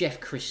good friend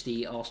Jeff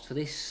Christie asked for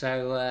this.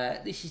 So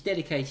this is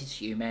dedicated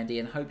to you, Mandy,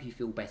 and hope you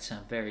feel better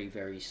very,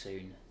 very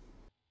soon.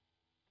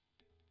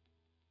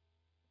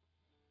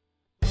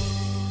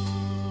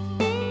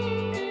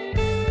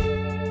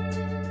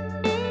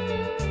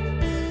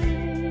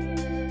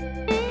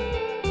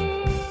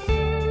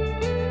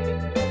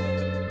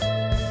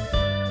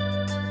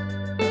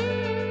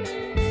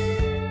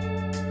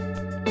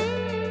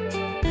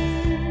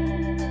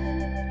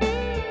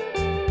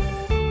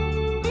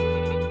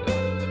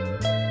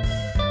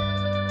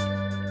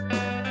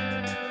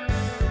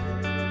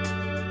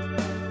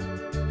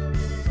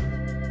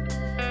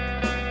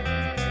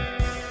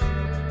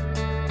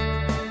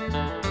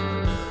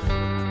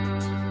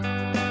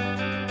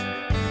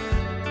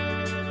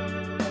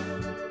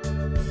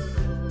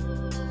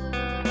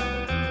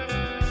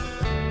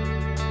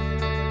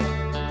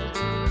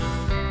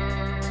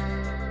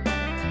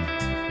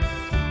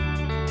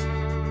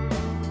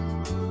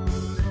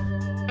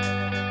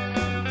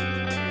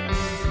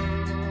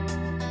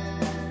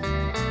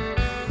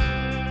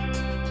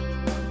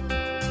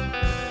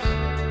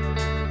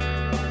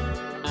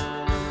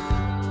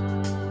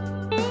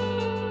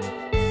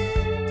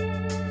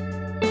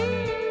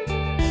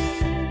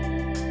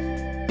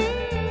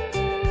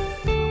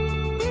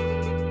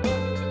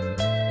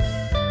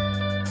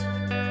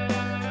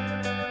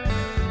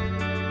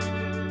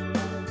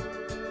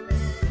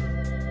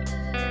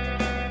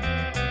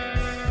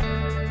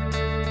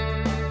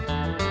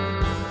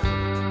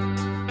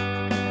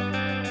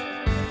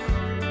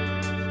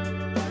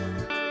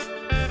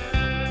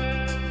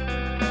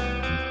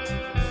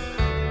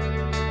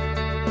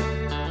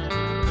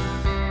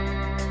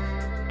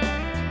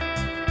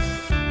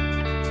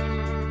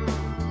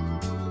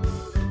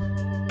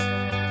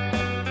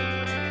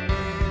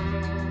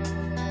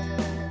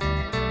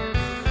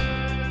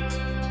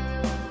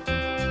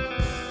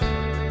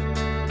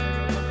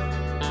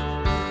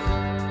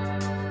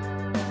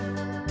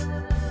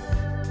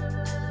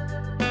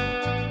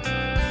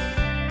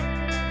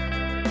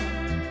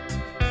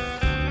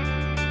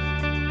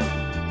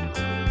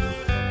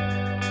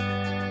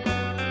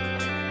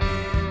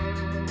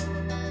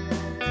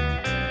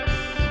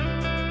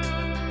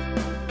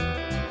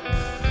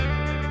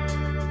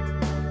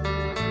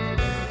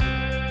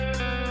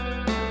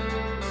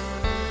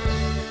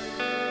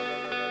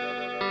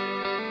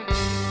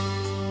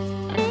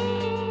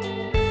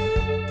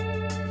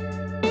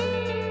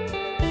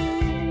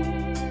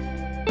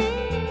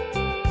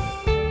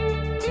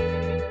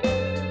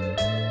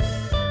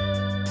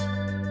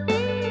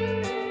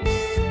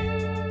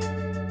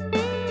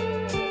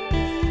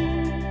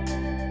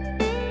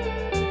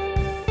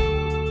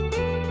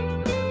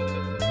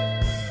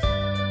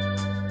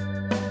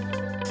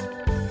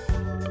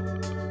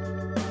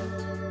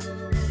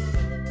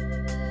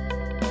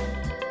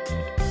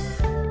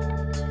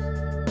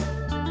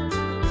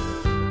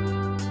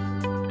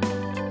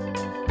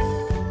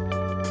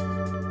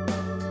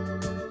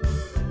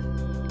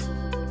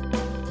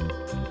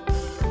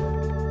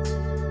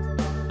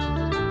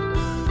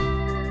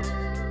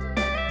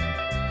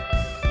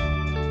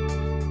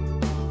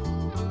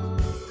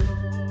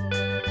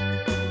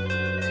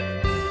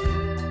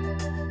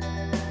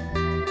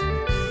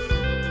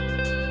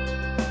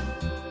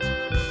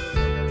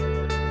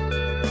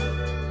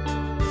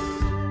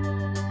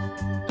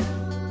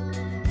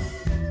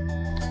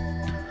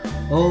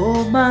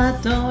 Oh, my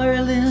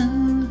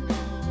darling,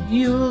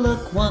 you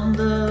look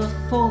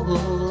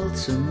wonderful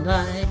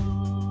tonight.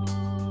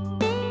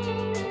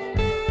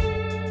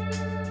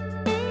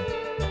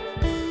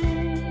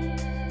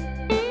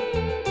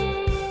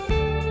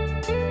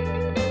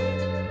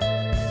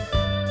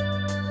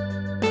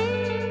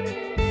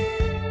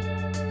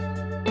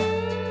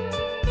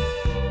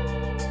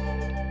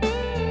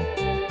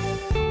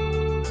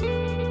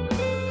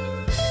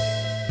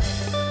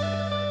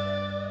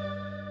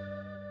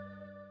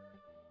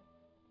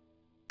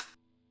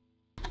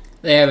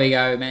 There we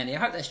go, Mandy. I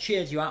hope that's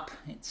cheered you up.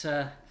 It's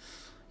a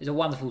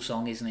wonderful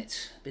song, isn't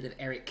it? A bit of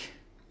Eric.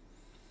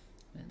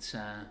 It's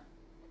a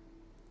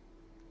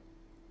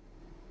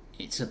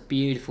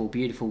beautiful,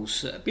 beautiful,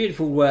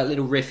 beautiful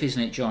little riff,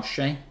 isn't it, Josh?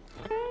 Eh?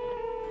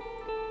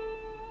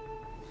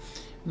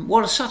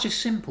 Such a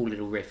simple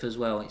little riff as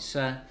well. It's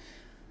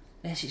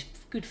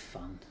good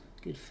fun,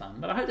 good fun.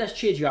 But I hope that's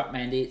cheered you up,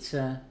 Mandy. It's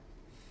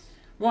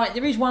right.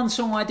 There is one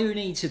song I do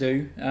need to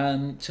do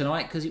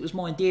tonight because it was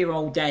my dear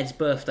old dad's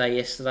birthday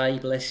yesterday.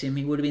 Bless him.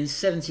 He would have been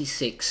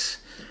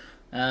 76,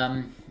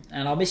 and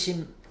I miss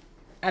him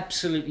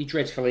absolutely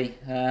dreadfully.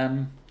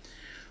 I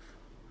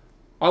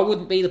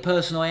wouldn't be the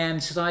person I am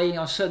today.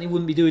 I certainly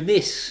wouldn't be doing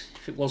this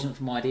if it wasn't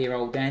for my dear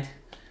old dad.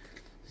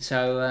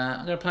 So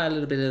I'm going to play a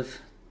little bit of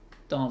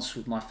Dance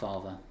with My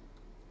Father.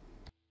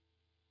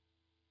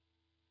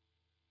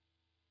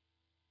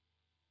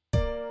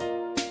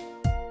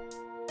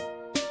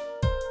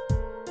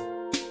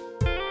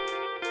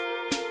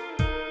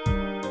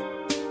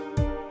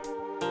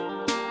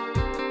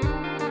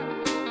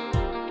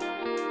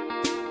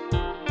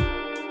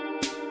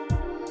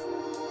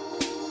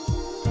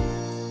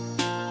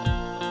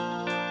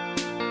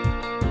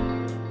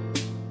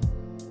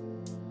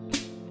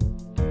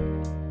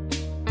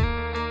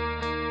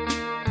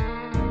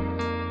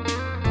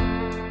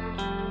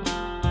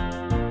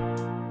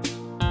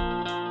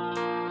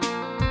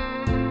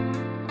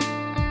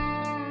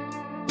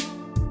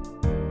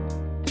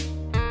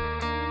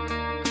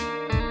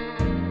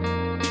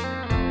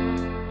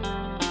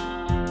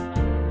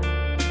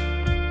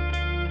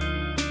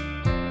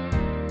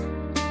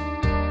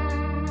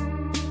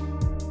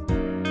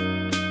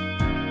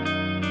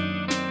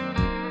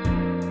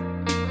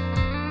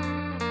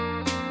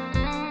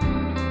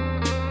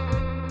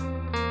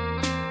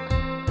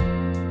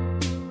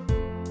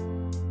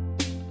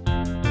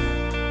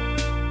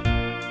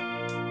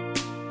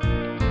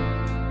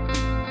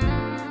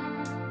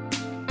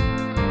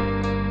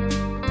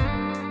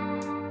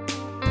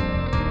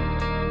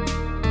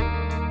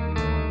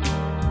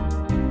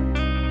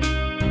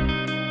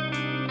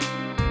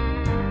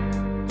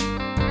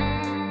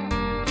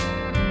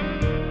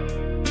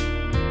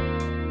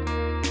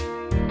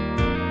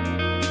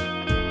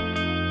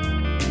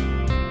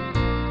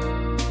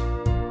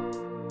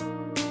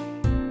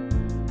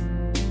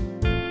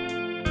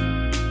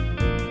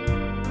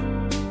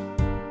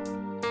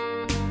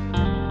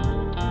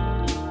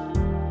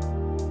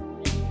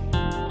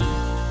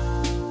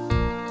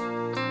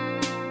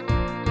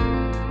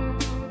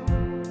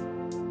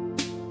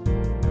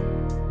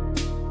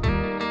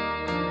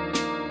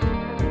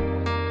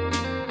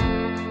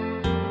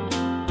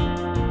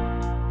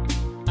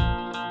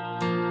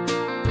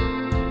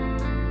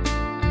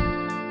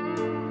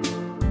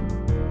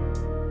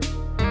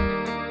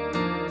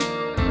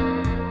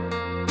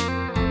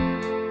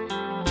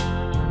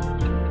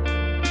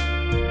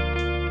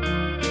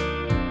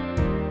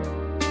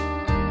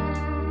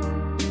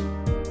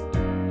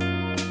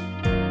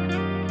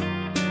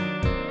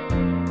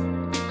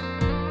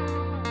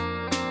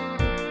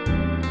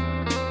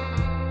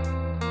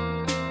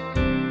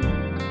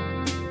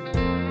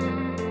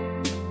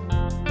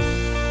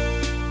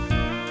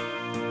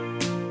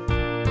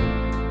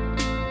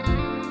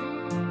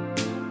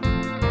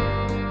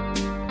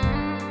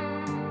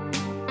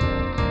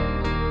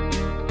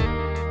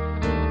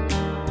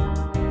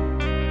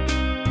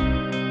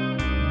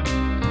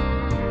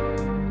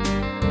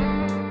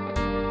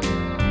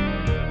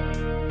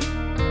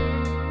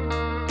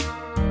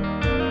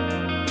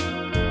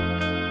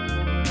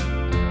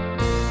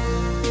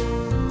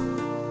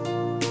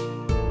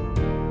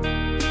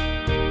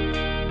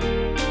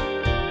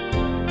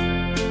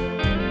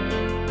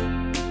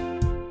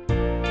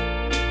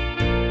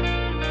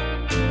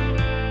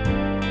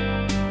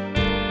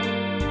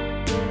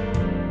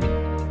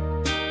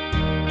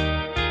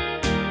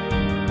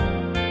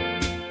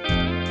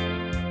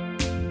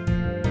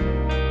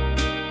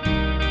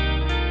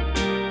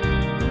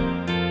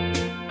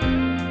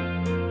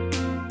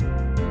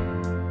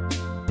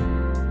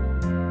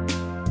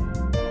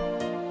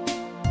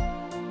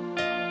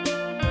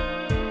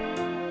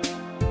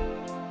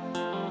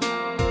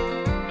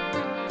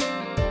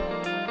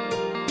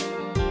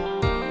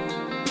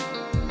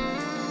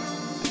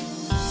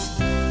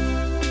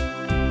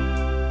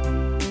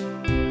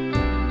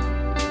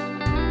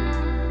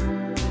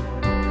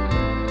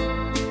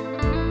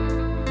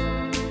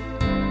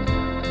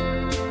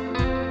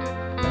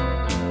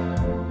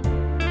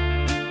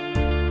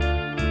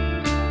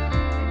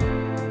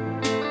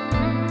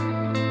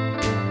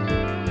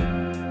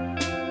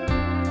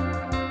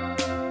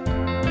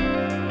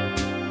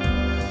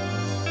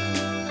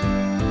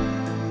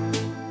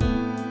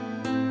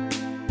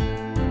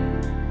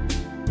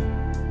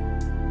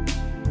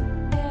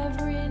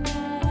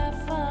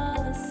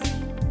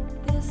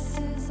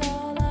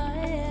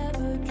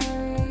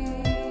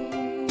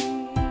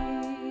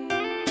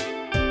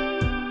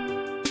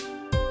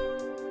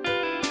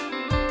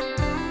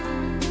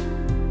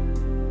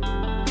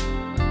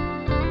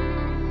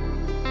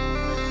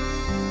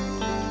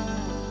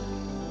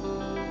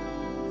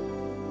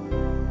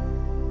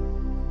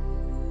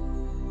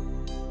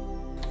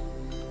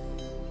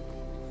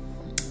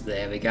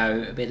 we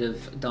go, a bit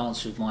of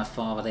Dance with My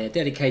Father there,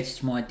 dedicated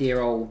to my dear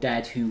old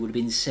dad who would have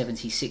been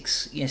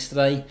 76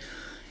 yesterday.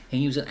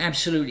 He was an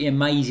absolutely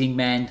amazing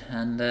man,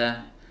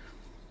 and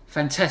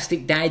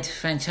fantastic dad,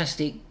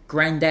 fantastic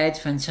granddad,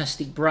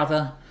 fantastic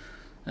brother.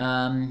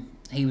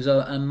 He was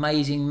an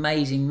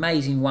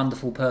amazing,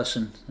 wonderful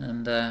person.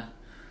 And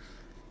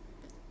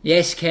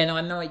yes, Ken,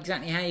 I know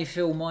exactly how you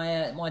feel.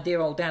 My dear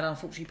old dad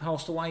unfortunately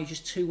passed away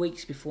just 2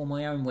 weeks before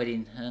my own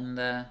wedding, and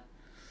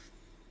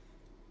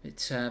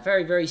it's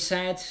very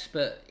sad.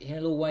 But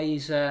he'll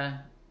always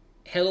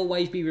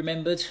be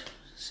remembered,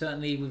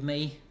 certainly with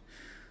me.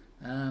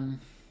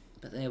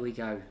 But there we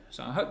go.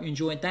 So I hope you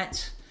enjoyed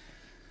that.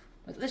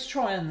 But let's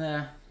try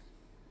and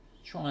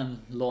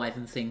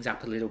liven things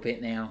up a little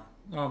bit now,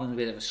 rather than a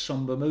bit of a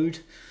somber mood.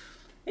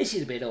 This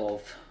is a bit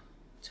of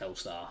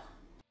Telstar.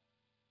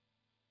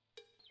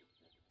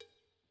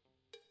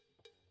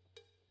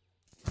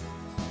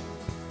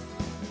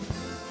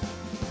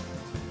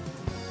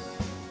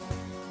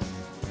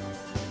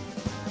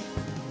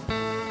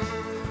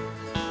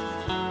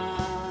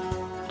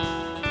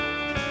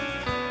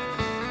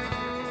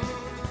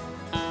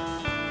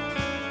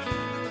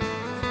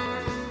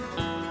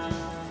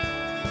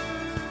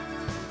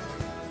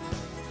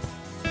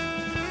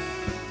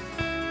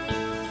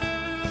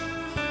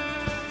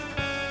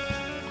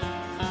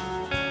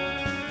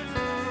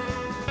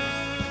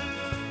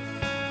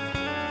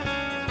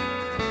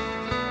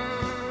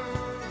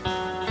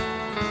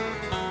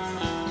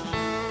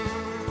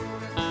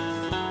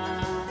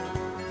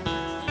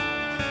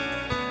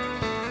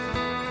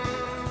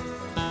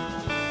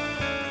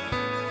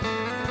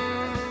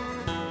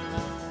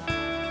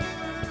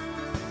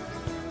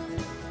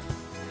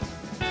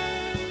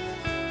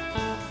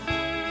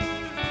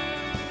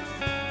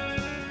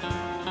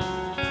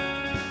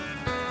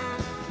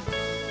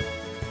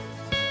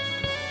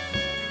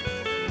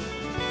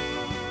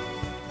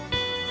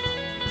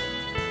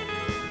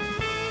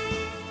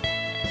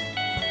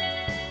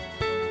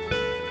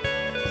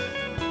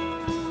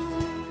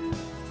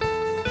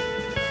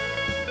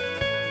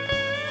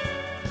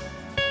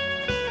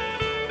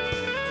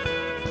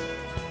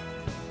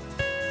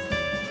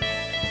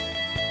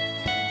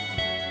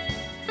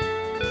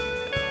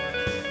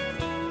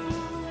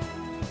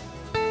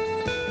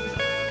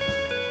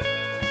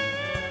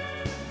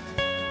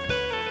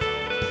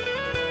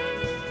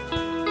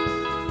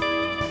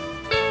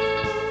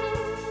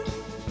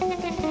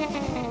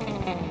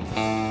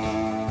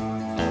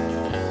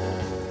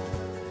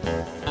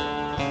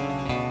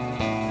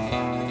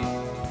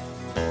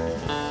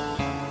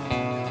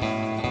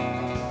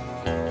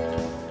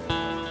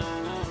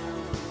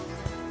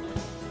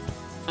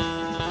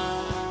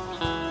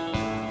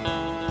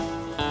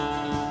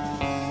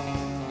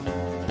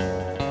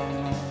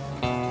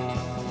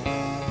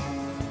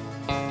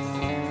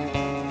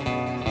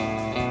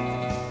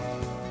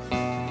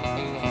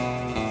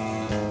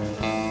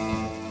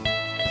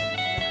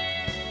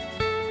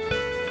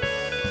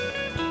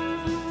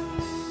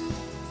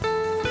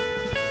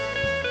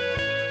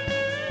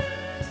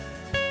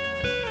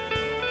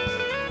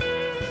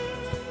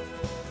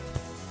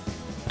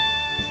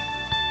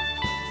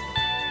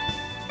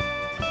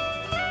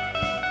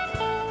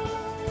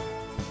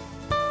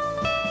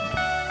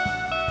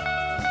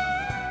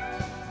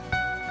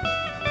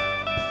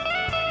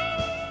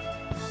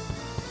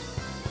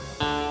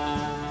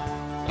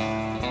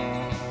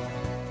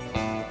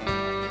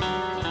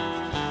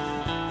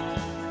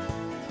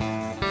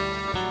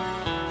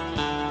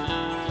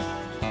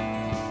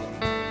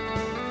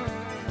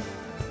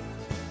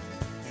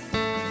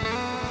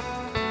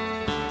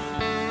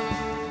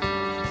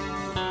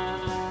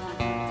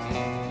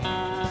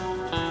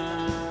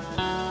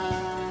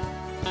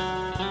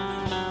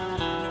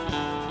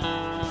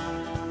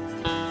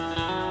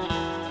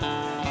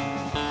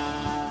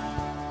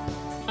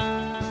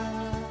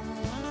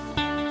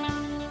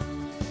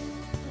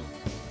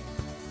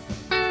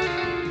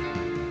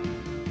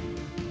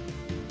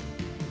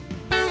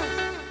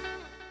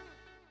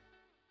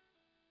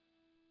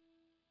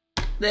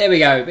 There we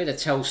go, a bit of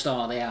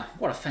Telstar there.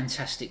 What a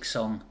fantastic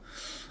song.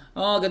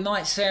 Oh, good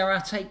night,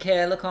 Sarah. Take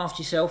care, look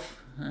after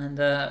yourself, and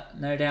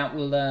no doubt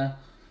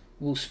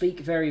we'll speak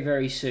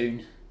very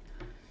soon.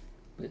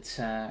 But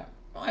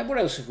right, what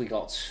else have we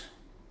got?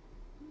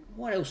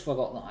 What else have I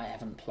got that I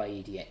haven't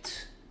played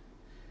yet?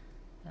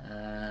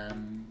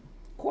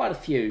 Quite a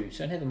few,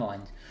 so never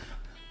mind.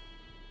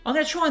 I'm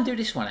going to try and do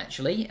this one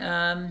actually.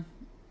 I'm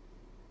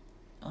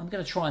going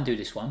to try and do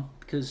this one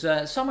because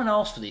someone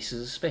asked for this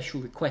as a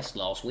special request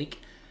last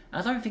week.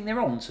 I don't think they're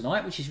on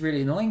tonight, which is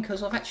really annoying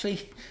because I've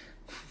actually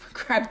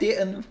grabbed it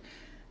and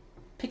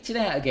picked it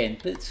out again.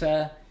 But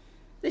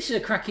this is a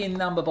cracking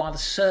number by the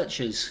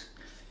Searchers,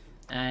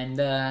 and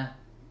I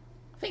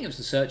think it was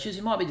the Searchers.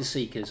 It might be the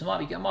Seekers. I might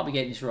be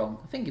getting this wrong.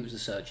 I think it was the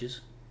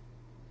Searchers.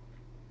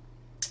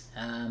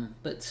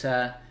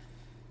 Yeah,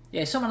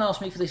 someone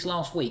asked me for this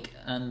last week,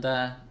 and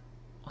I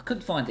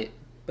couldn't find it,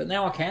 but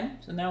now I can,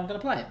 so now I'm going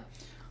to play it.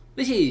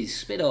 This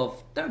is a bit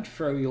of Don't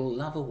Throw Your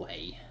Love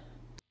Away.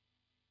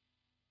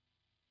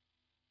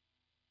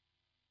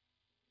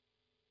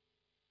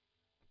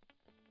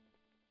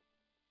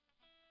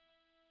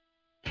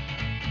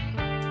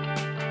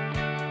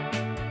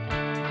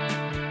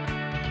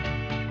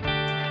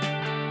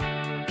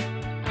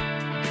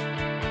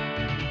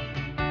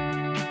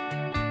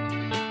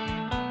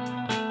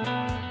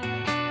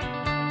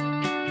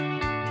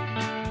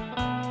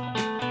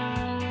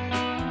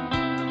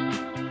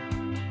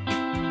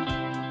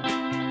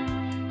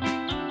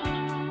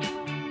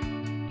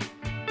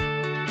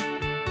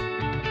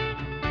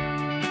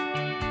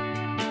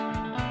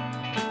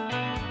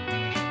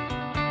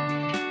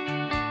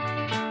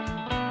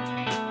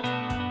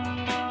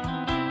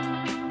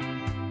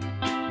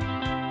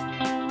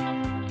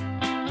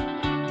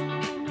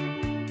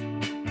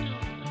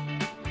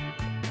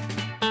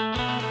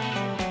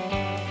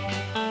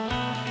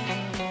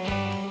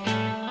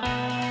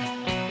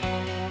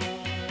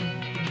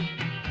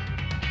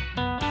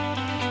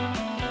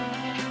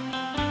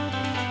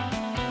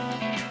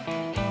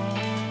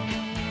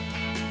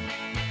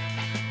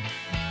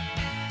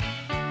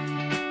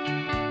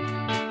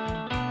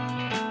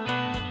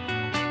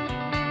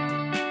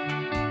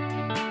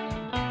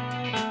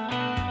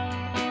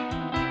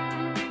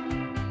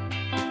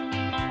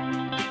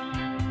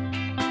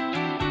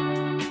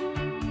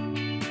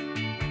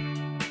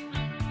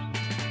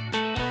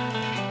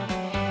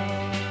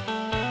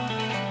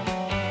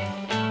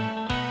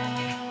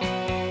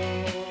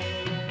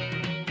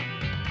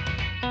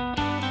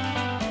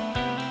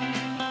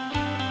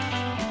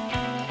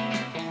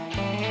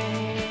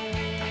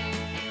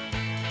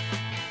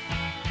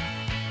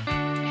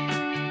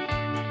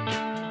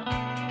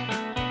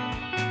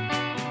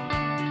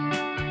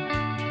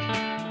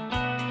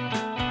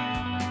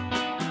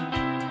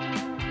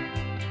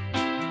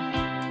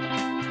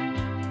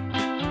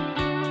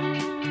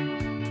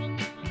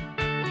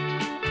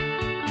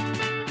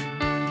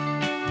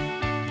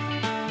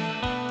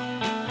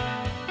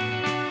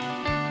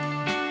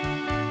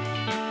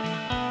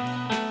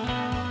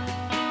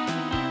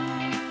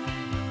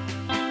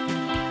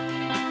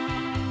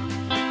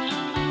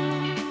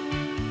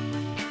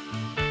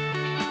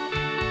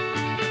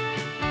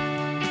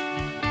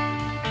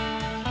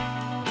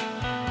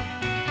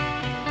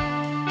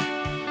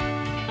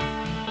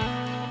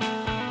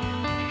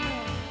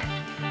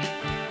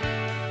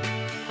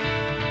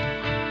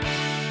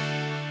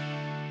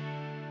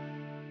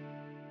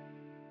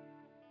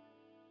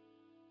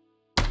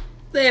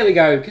 There we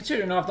go.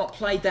 Considering I've not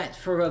played that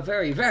for a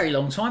very, very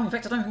long time. In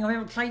fact, I don't think I've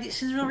ever played it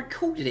since I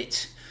recorded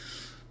it.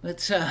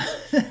 But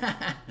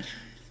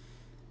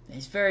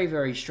it's very,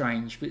 very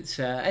strange. But it's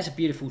a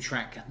beautiful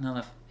track.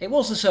 It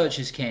was The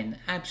Searchers, Ken.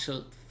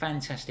 Absolute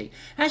fantastic.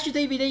 How's your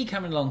DVD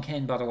coming along,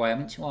 Ken, by the way? I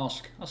meant to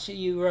ask. I see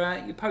you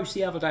you post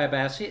the other day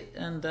about it,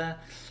 and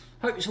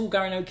hope it's all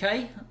going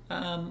okay.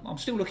 I'm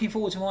still looking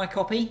forward to my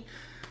copy.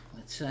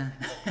 But,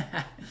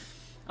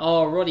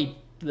 oh, Roddy,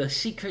 The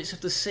Secrets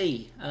of the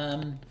Sea.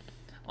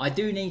 I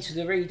do need to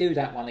redo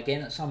that one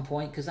again at some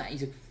point, because that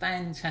is a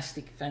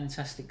fantastic,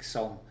 fantastic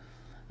song.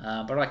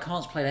 But I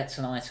can't play that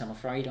tonight, I'm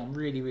afraid. I'm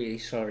really, really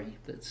sorry.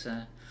 But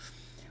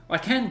I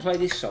can play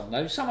this song,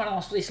 though. Someone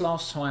asked for this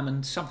last time,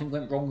 and something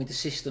went wrong with the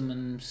system,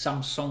 and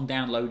some song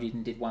downloaded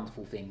and did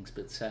wonderful things.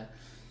 But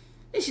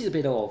this is a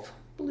bit of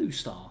Blue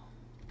Star.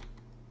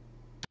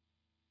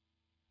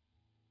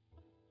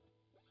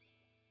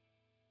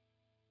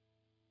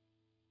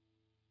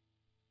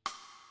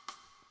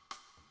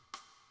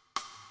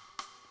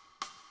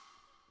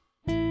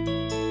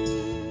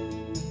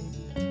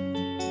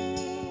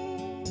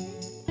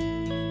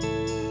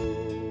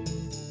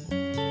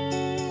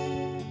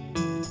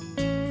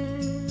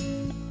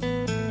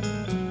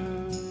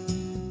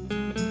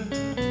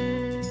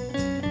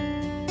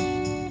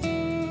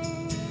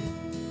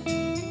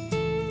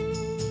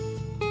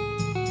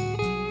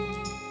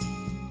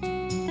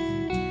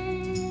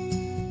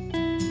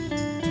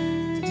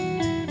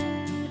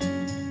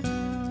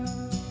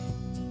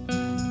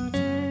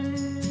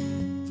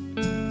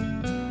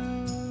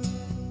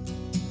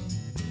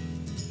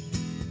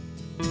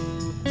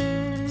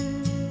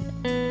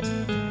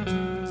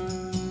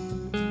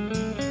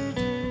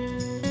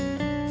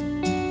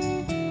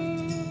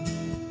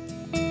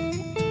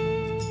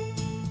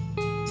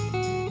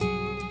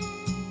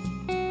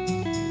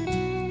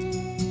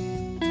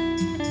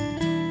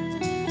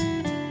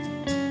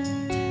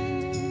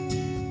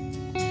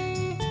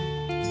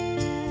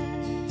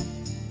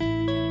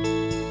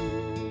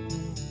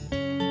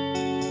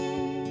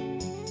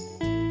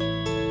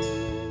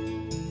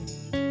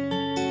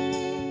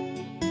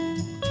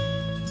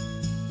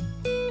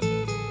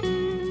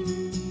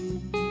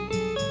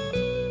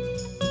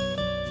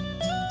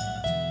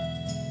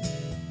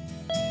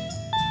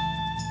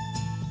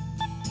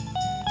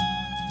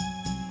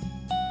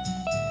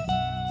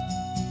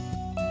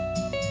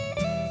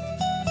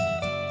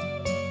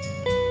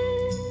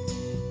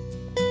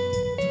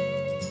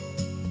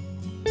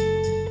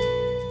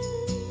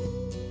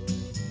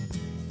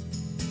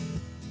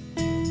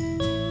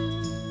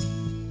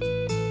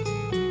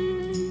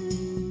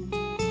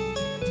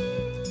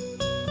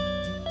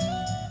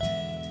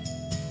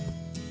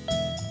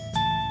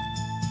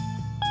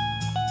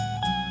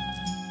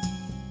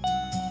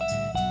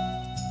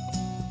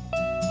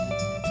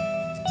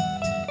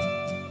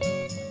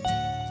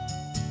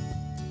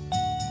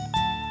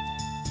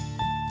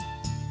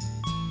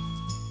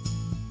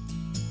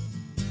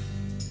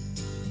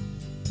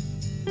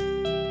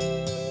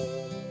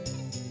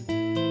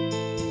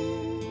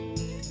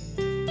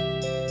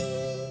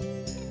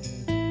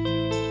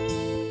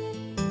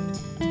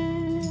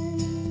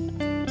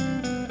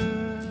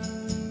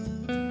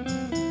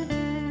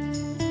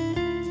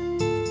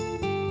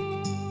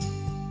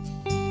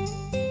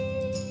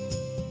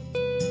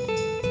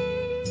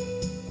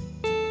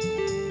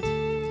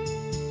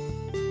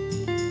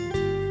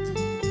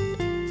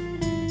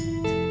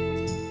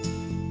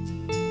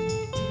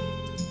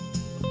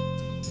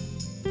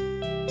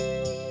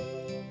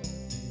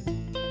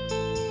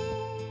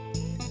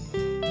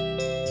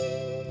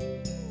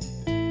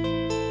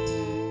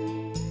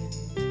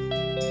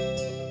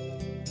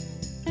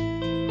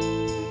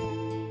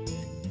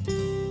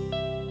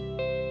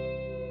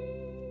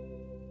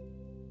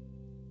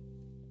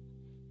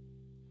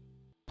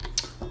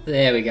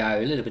 There we go,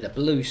 a little bit of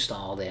Blue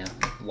Star there.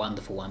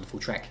 Wonderful, wonderful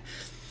track.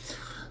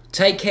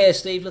 Take care,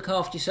 Steve, look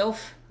after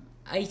yourself.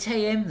 8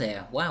 AM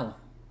there, wow.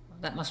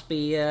 That must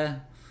be,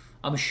 I'm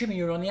assuming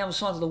you're on the other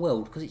side of the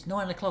world, because it's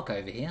 9 o'clock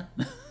over here.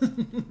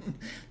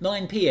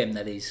 9 PM,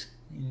 that is.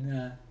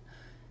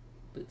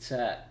 But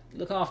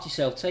look after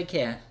yourself, take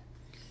care.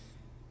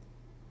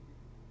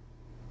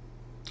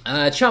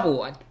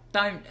 Trouble, I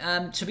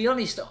don't, to be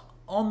honest,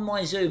 on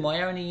my Zoom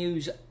I only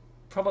use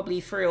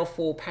probably 3 or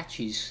 4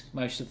 patches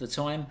most of the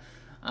time.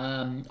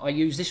 I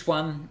use this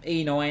one,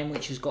 E9,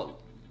 which has got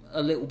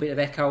a little bit of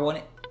echo on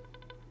it,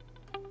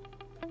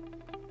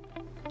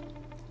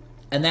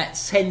 and that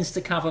tends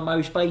to cover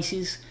most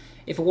bases.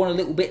 If I want a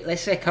little bit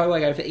less echo, I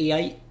go for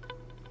E8.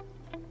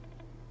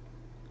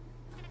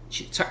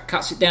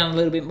 Cuts it down a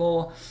little bit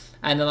more.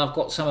 And then I've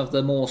got some of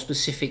the more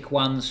specific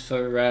ones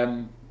for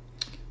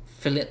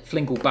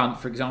Flingle Bump,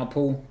 for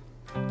example,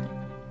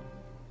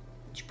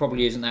 which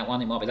probably isn't that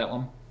one. It might be that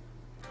one.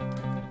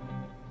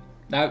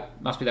 No,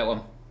 must be that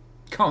one.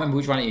 Can't remember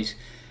which one it is.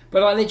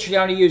 But I literally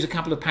only use a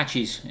couple of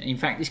patches. In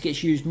fact, this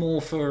gets used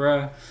more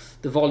for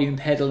the volume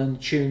pedal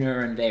and tuner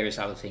and various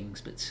other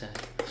things. But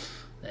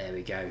there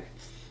we go.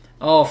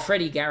 Oh,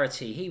 Freddie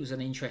Garrity. He was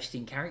an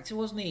interesting character,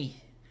 wasn't he?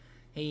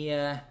 He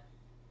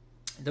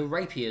the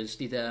Rapiers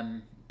did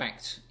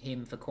backed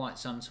him for quite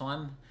some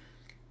time,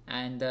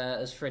 and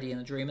as Freddie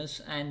and the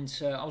Dreamers. And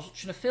I was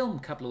watching a film a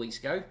couple of weeks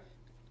ago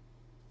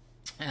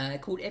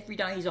called Every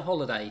Day is a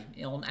Holiday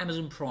on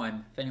Amazon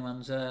Prime, if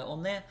anyone's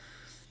on there.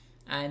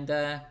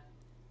 And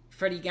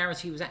Freddie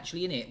Garrity was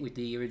actually in it with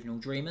the original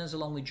Dreamers,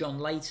 along with John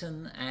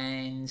Layton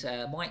and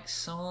Mike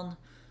Sarn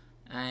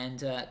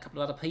and a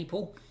couple of other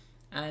people.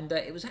 And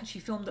it was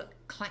actually filmed at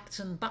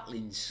Clacton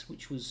Butlins,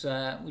 which was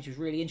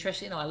really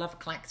interesting. I love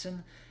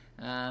Clacton.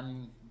 Yeah,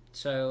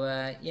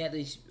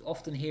 they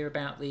often hear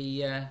about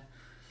the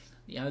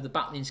the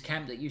Butlins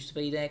camp that used to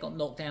be there. Got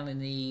knocked down in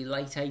the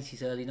late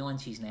 80s, early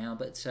 90s now,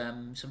 but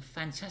some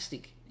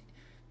fantastic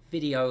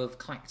video of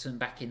Clacton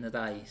back in the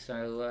day.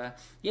 So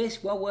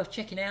yes, well worth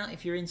checking out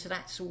if you're into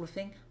that sort of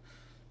thing.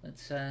 But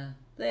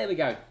there we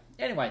go.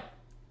 Anyway,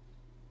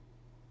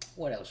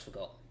 what else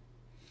forgot?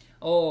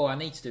 Oh, I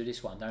need to do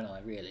this one, don't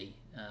I, really?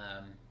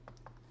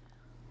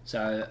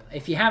 So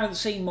if you haven't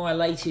seen my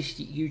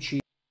latest YouTube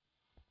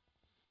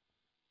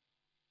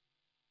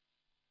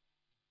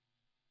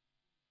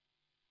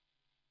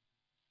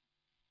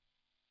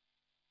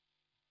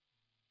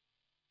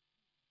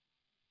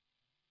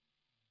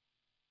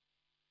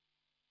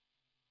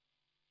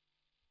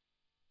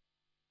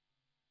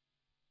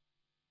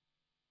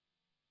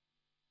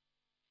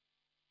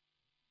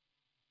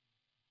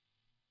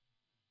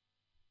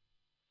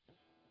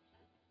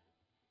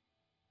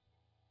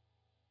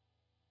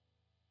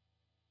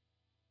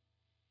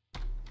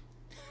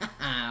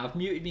I've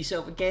muted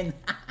myself again.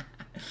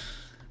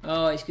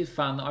 Oh, it's good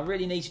fun. I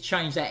really need to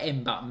change that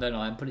M button, don't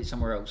I, and put it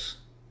somewhere else.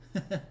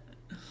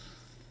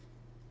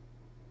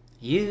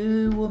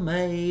 You were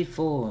made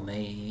for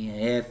me,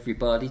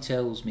 everybody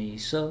tells me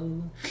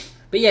so.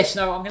 But yes,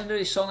 no, I'm going to do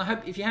this song. I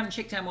hope if you haven't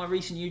checked out my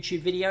recent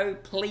YouTube video,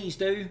 please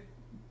do,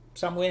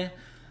 somewhere.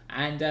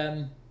 And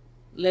a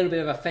little bit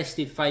of a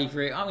festive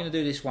favourite. I'm going to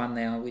do this one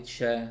now,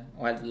 which I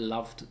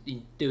loved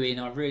doing.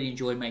 I really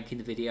enjoyed making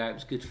the video. It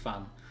was good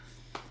fun.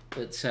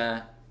 But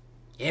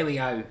here we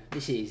go.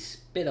 This is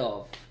a bit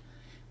of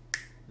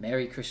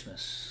Merry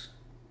Christmas.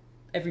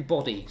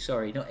 Everybody,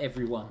 sorry, not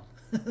everyone.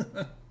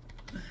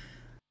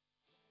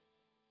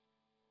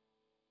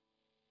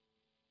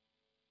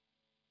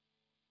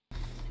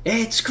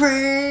 It's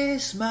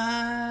Christmas.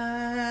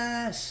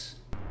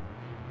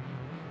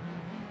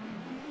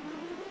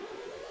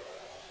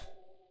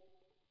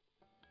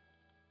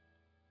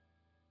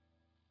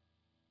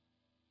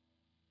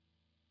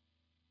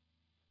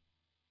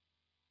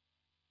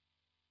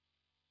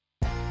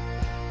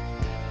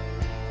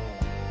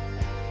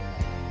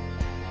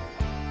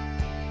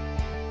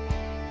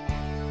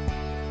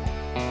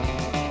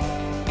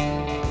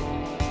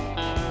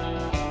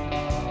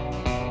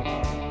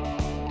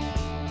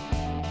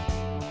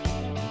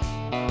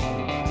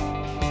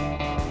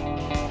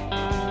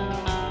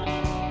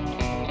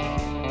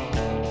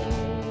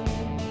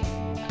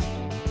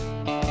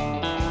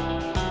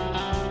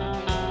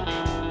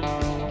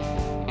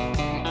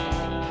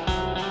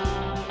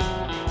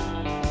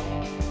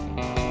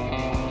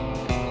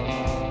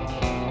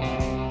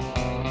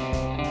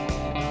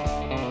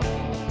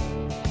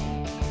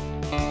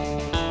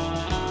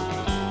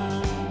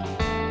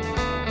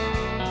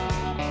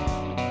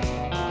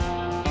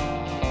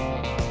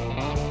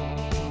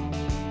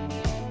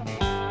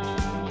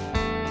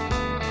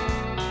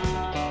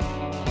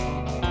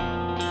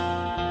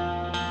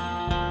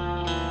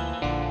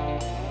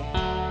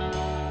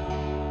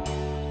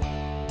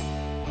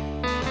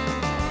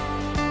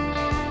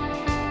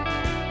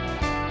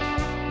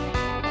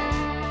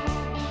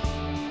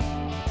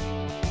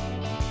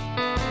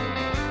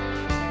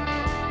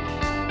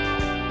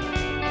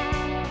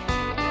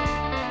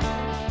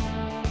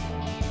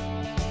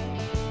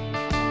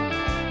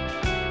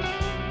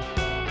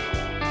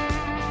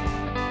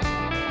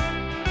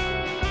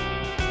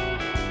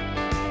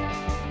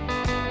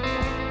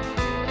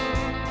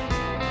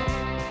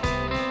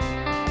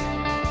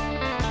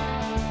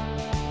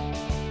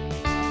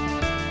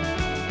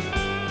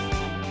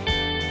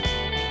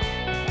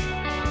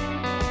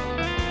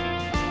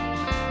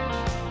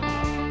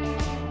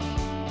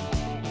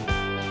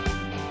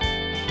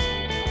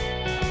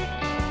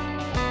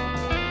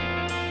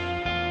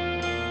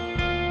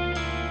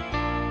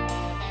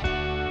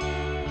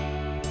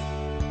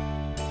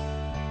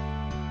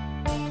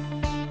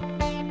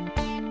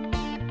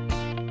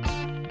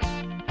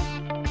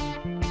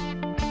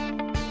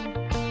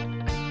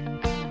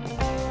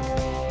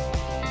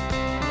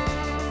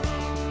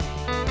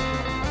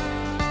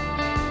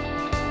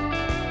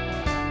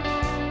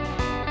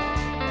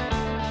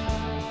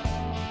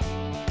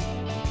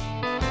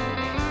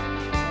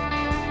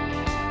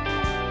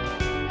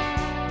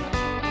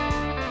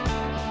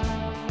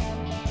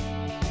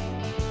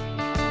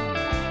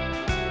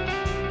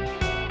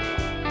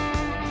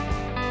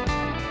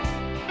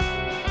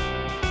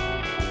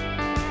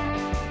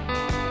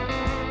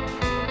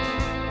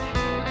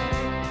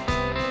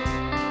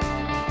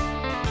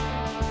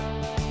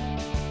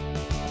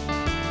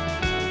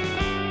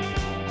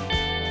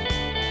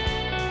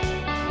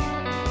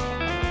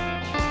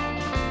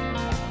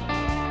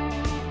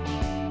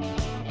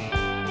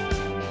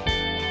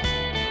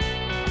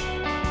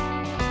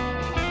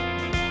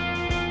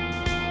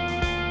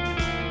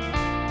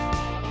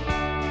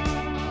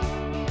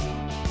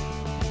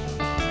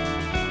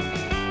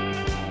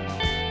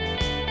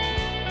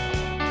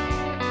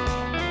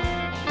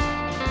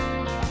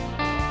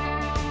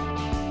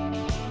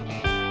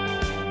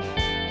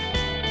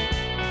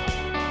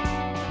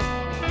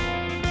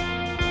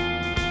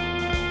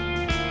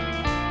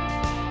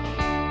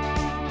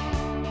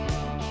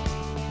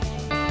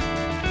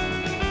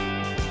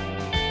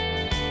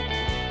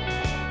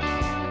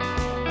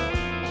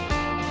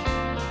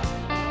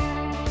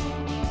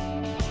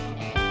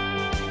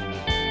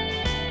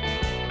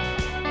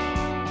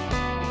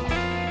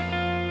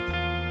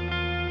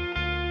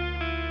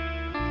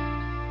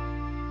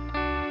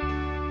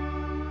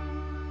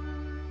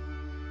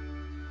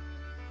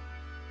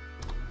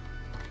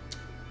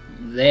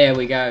 There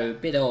we go.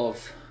 Bit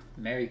of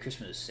Merry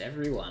Christmas,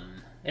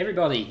 everyone.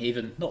 Everybody,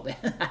 even. Not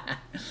there.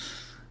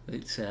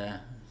 It's,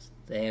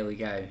 there we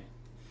go.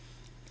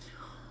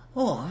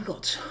 Oh, I've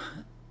got...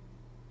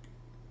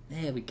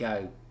 There we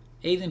go.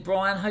 Evening,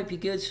 Brian. Hope you're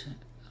good.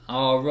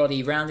 Oh,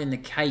 Roddy, rounding the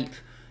Cape. Do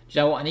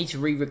you know what? I need to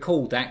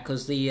re-record that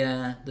because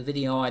the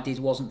video I did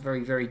wasn't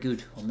very, very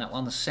good on that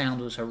one. The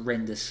sound was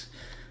horrendous.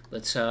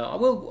 But I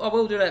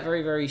will do that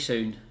very, very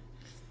soon.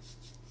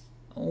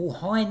 Oh,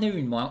 High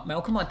Noon,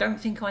 Malcolm. I don't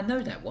think I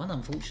know that one,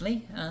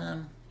 unfortunately.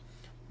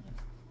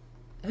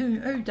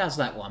 Who does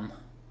that one?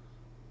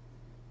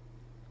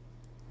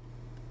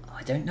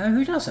 I don't know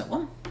who does that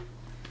one.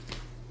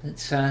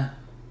 But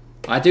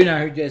I do know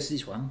who does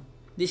this one.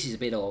 This is a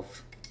bit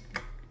of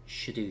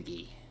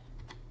Shadoogie.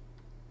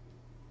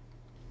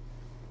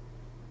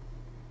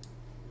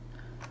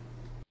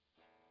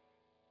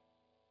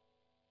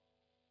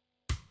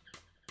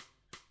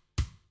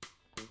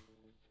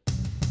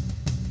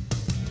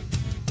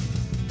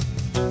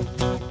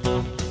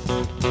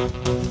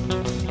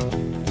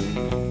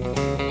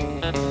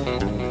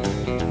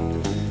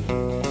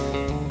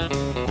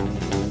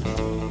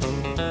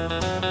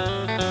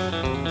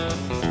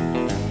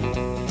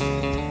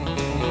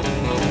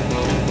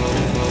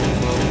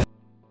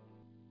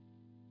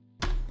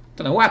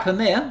 Don't know what happened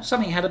there.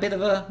 Something had a bit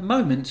of a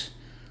moment.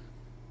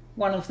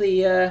 One of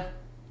the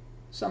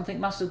something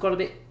must have got a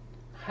bit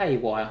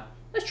haywire.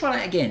 Let's try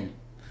that again.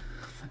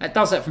 It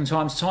does that from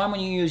time to time when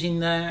you're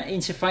using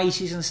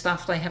interfaces and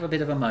stuff. They have a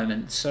bit of a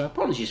moment. So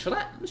apologies for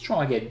that. Let's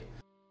try again.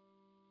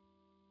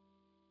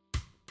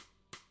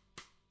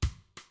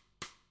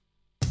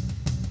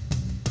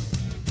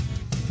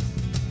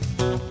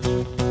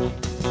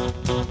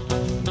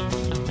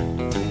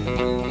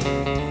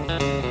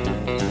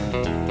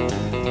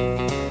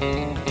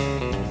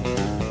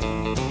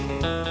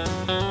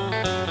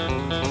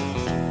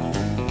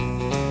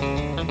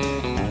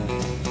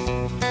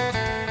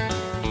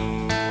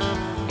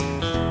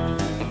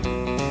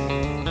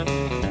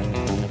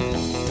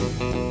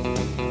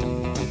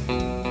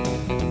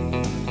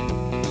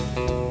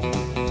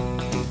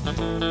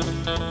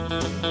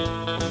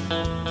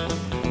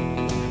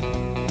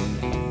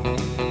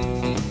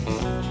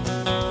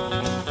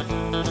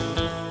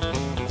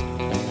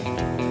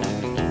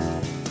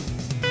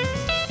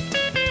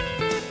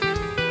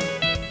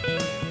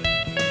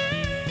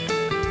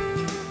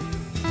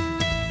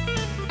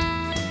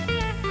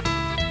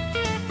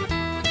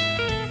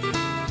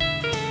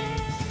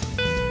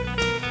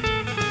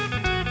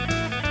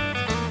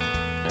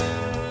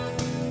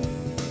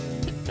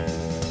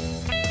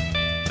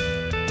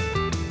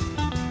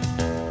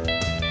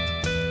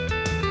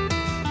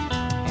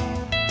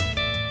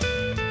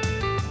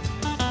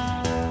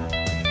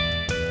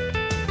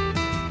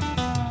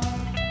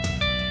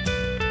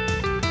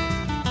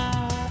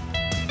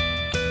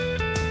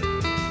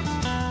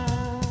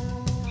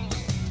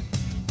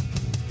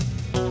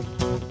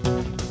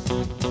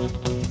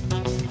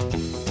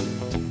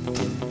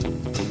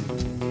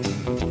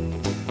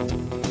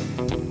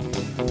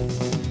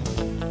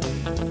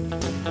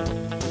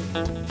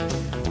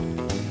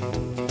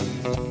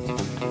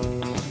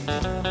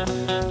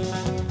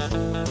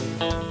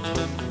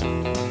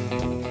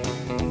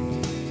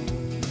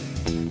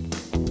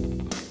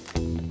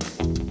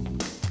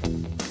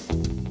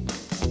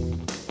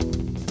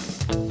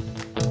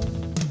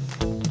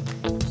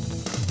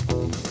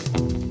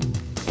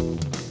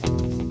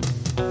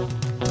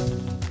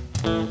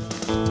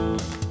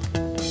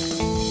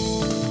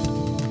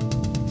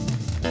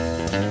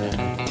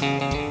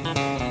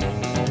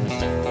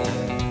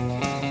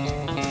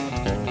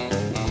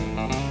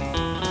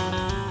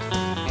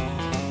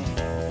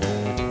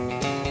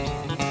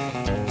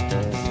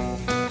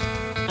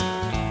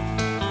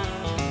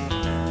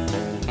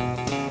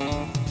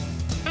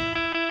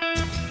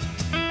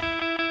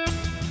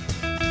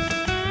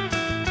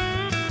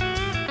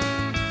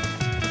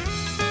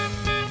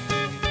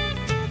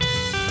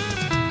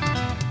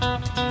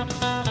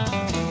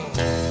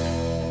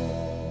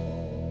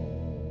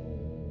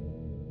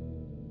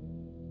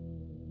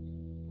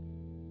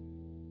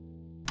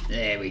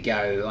 There we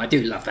go. I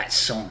do love that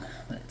song.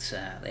 But,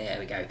 there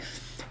we go.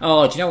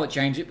 Oh, do you know what,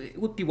 James? It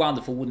would be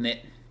wonderful, wouldn't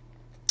it?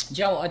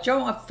 Do you know what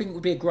I think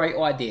would be a great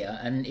idea?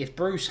 And if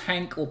Bruce,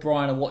 Hank or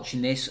Brian are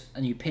watching this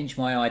and you pinch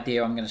my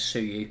idea, I'm going to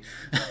sue you.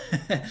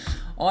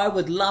 I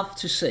would love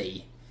to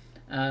see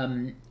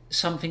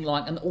something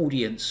like an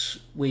audience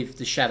with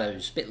the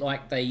Shadows, a bit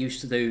like they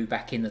used to do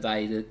back in the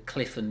day, that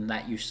Cliff and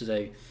that used to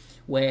do,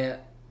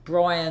 where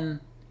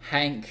Brian,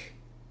 Hank,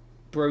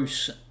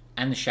 Bruce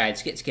and the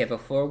Shads get together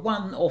for a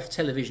one-off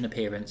television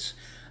appearance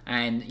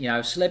and, you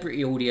know,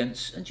 celebrity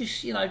audience, and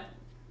just, you know,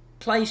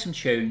 play some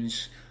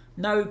tunes,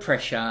 no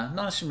pressure,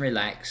 nice and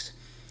relaxed.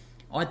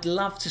 I'd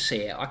love to see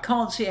it. I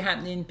can't see it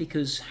happening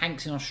because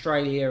Hank's in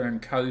Australia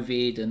and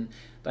COVID, and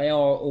they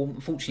are all,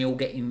 unfortunately all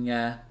getting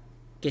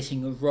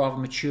of rather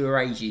mature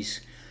ages.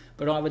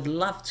 But I would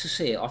love to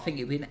see it. I think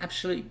it would be an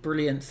absolutely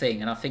brilliant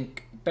thing, and I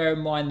think, bear in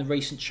mind the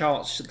recent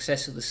chart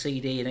success of the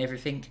CD and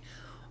everything,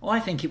 I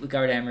think it would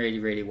go down really,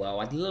 really well.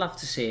 I'd love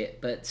to see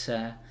it, but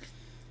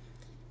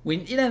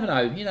you never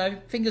know. You know,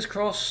 fingers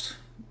crossed.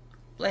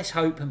 Let's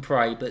hope and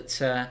pray.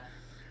 But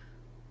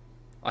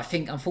I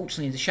think,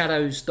 unfortunately, the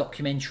Shadows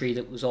documentary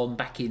that was on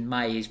back in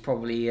May is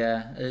probably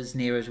as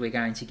near as we're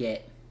going to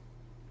get.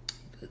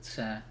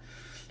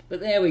 But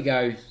there we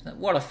go.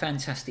 What a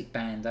fantastic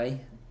band, eh?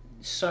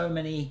 So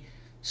many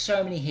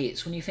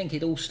hits. When you think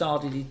it all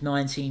started in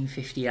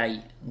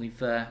 1958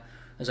 with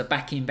as a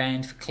backing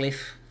band for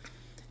Cliff,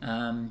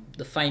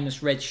 the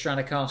famous Red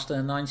Stratocaster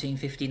in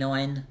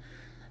 1959,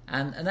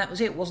 and that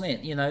was it, wasn't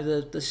it? You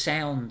know, the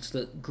sound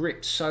that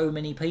gripped so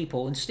many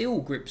people and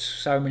still grips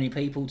so many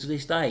people to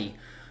this day.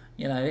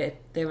 You know,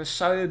 there are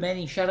so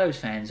many Shadows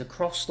fans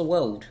across the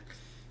world,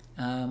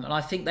 and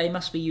I think they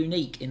must be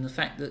unique in the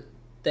fact that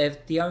they're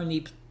the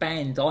only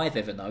band I've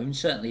ever known.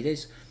 Certainly,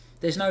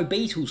 there's no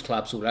Beatles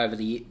clubs all over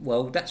the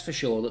world, that's for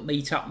sure, that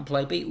meet up and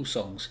play Beatles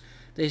songs.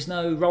 There's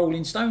no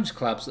Rolling Stones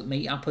clubs that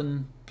meet up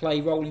and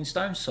play Rolling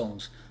Stones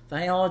songs.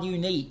 They are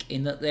unique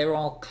in that there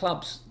are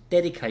clubs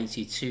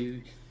dedicated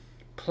to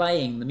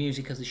playing the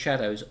music of the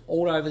Shadows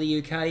all over the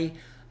UK.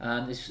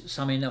 There's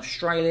some in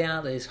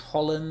Australia, there's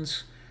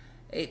Holland.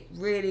 It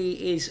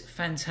really is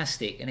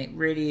fantastic, and it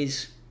really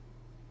is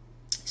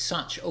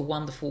such a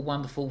wonderful,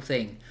 wonderful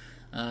thing.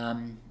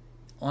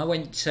 I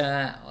went,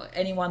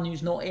 anyone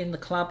who's not in the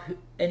club,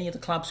 any of the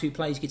clubs who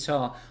plays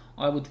guitar,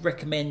 I would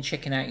recommend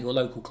checking out your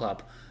local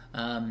club.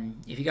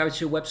 If you go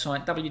to the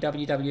website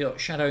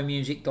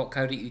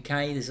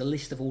www.shadowmusic.co.uk, there's a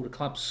list of all the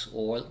clubs,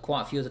 or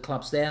quite a few of the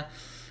clubs there.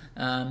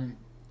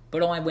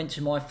 But I went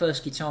to my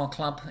first guitar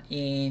club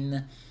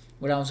when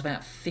I was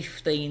about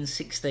 15,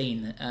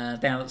 16,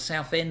 down at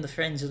Southend, the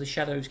Friends of the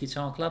Shadows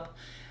Guitar Club.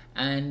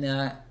 And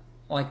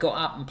I got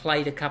up and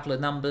played a couple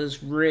of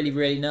numbers, really,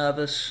 really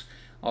nervous.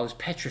 I was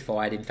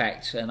petrified, in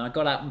fact, and I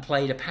got up and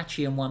played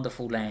Apache and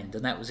Wonderful Land,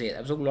 and that was it.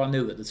 That was all I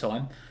knew at the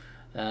time.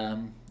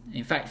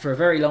 In fact, for a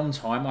very long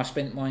time, I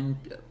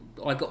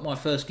got my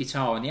first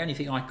guitar, and the only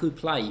thing I could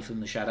play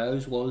from the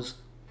Shadows was...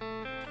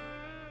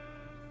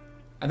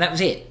 And that was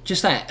it,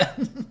 just that.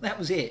 That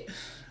was it.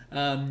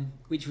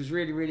 Which was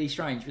really, really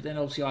strange. But then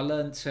obviously I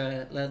learnt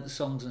the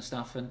songs and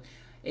stuff, and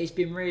it's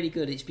been really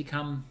good. It's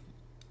become,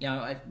 you know,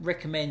 I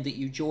recommend that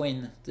you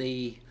join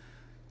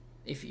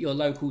your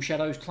local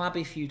Shadows club.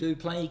 If you do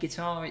play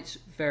guitar, it's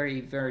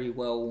very, very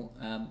well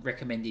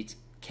recommended.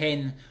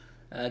 Ken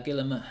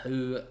Gillam,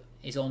 who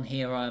is on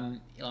here,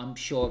 I'm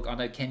sure, I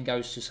know Ken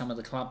goes to some of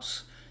the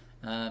clubs.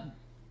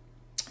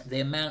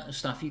 The amount of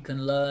stuff you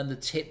can learn, the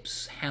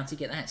tips, how to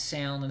get that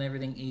sound and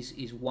everything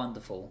is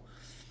wonderful.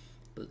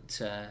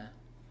 But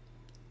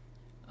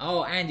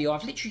oh, Andy,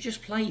 I've literally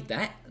just played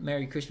that.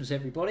 Merry Christmas,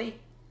 everybody.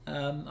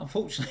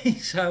 Unfortunately,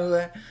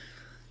 so.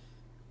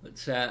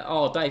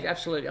 Oh, Dave,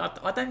 absolutely.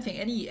 I don't think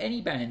any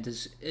band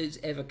has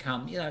ever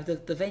come. You know,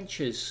 the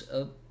Ventures,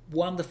 a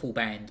wonderful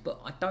band, but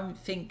I don't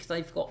think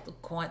they've got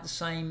quite the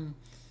same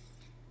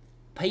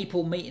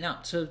people meeting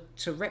up to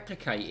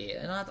replicate it.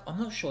 And I'm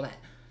not sure that.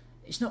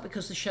 It's not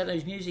because the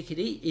Shadows music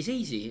is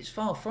easy. It's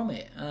far from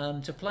it.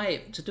 To play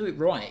it, to do it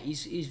right,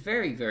 is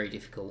very, very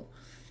difficult.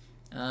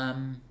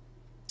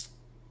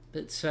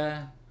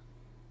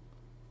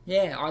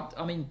 Yeah,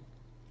 I mean,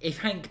 if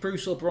Hank,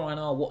 Bruce, or Brian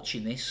are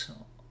watching this,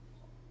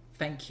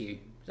 thank you.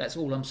 That's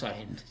all I'm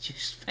saying.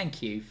 Just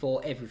thank you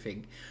for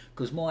everything,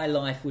 because my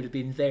life would have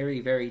been very,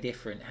 very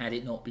different had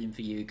it not been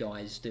for you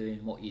guys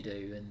doing what you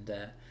do.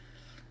 And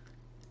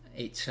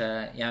it's you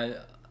know,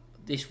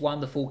 this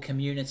wonderful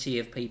community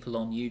of people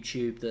on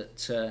YouTube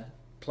that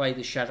play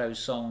the Shadows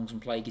songs and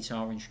play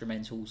guitar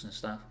instrumentals and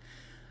stuff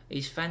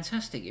is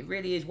fantastic. It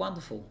really is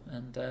wonderful.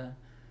 And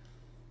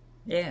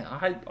yeah,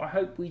 I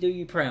hope we do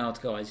you proud,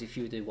 guys, if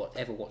you do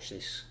ever watch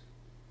this.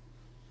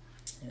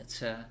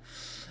 It's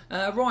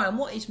Ryan,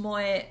 what is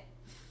my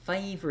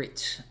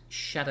favourite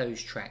Shadows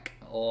track?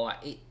 Or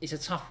it's a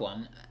tough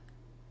one.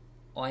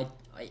 I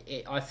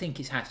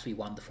think it has to be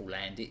Wonderful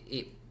Land.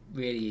 It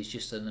really is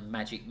just a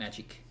magic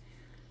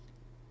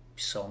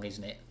song,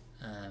 isn't it?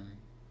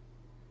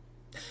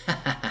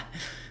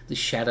 The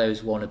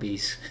Shadows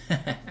wannabes.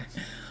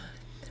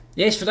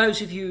 Yes, for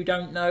those of you who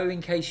don't know,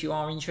 in case you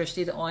are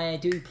interested, I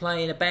do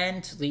play in a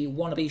band, the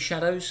Wannabe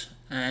Shadows,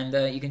 and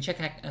you can check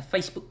out a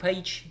Facebook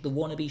page, the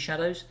Wannabe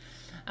Shadows.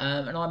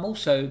 And I'm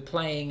also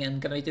playing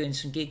and going to be doing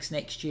some gigs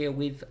next year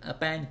with a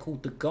band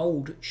called the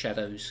Gold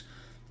Shadows,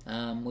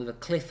 with a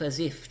Cliff As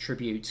If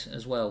tribute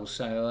as well.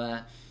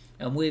 So,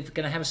 and we're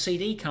going to have a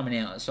CD coming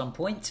out at some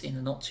point in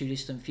the not too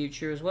distant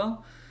future as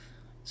well.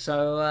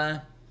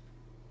 So,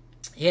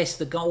 yes,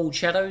 the Gold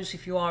Shadows,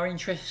 if you are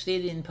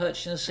interested in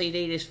purchasing a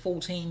CD, there's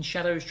 14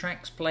 Shadows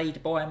tracks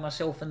played by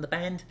myself and the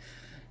band.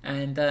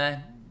 And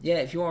yeah,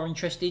 if you are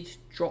interested,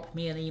 drop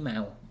me an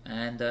email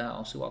and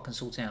I'll see what I can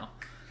sort out.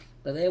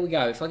 But there we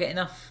go. If we get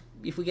enough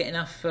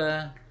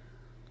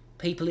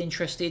people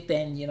interested,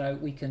 then you know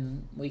we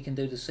can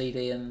do the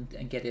CD and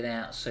get it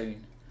out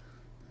soon.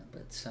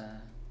 But it's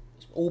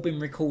all been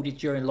recorded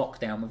during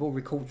lockdown. We've all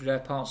recorded our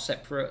parts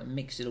separate and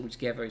mixed it all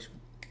together. It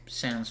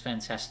sounds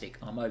fantastic.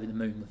 I'm over the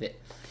moon with it.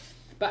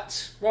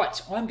 But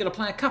right, I'm going to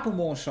play a couple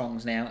more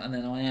songs now, and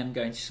then I am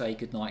going to say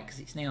goodnight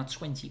because it's now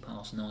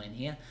 9:20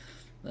 here.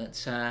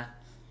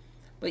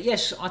 But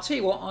yes, I tell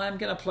you what, I am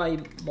going to play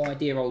my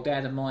dear old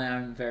dad and my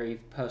own very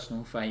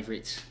personal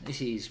favourite.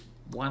 This is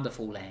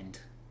Wonderful Land.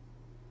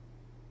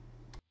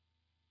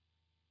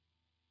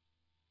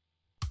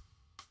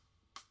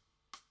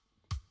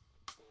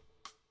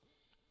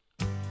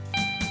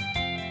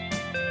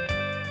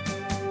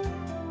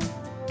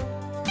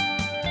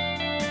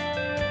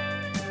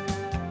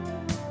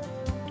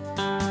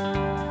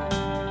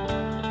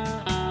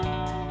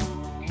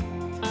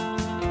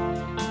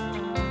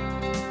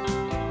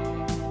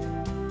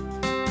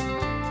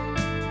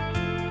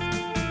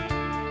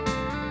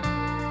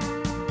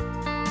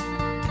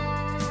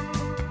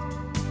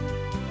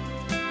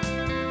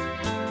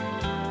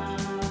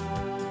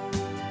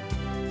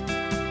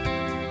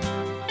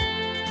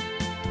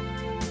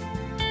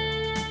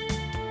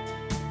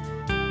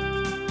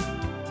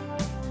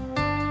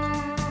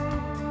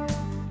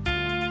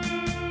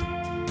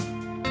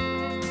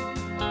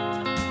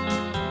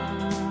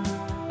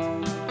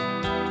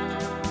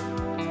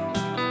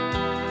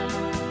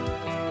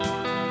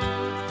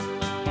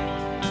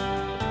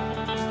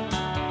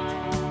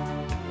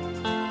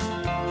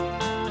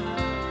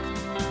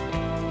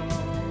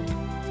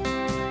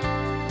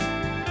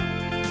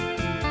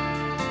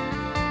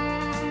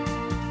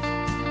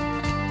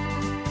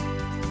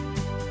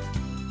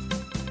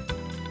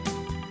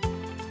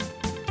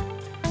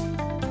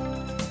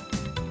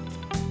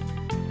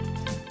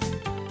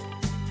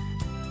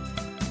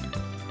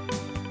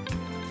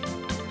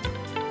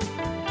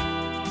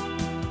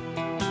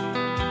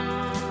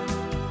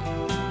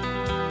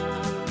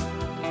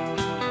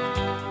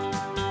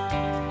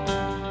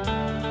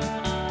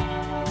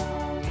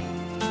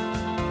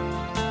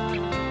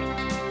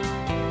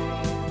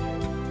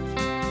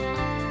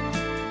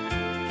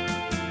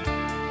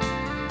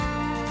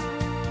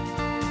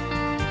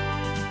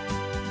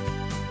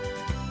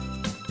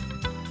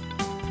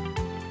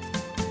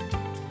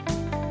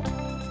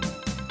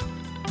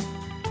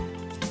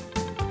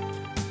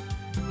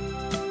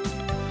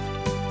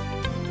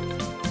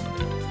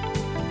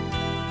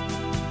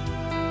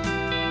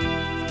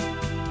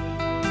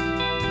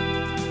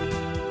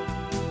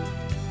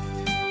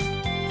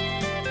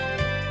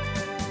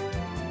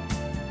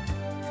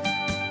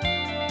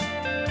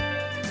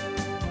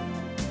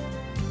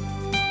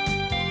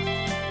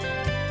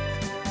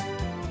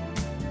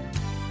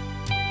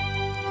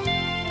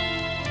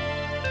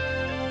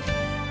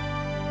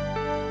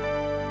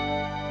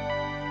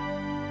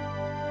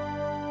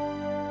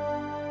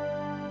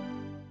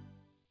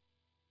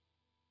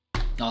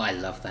 Oh, I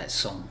love that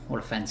song. What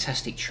a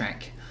fantastic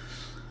track.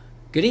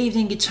 Good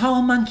evening,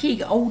 Guitar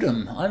Monkey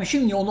Oldham. I'm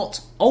assuming you're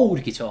not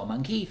old Guitar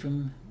Monkey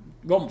from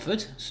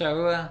Romford.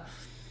 So,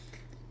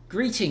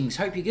 greetings.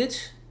 Hope you're good.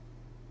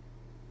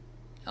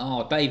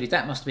 Oh, David,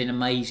 that must have been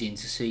amazing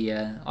to see.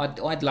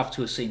 I'd love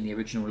to have seen the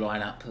original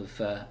lineup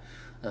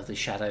of the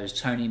Shadows.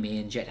 Tony, me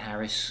and Jet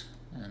Harris.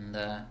 And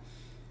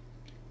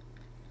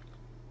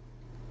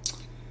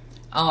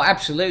oh,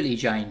 absolutely,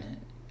 Jane.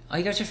 Oh,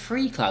 you go to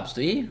free clubs,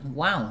 do you?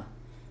 Wow.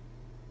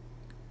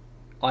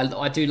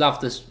 I do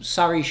love the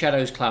Surrey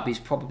Shadows Club. Is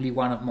probably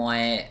one of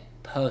my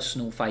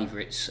personal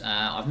favourites.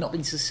 I've not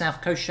been to the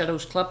South Coast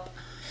Shadows Club.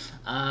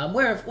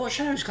 What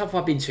Shadows Club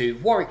have I been to?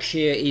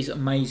 Warwickshire is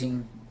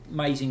amazing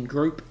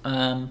group.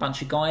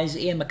 Bunch of guys.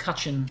 Ian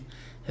McCutcheon,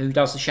 who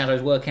does the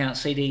Shadows Workout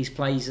CDs,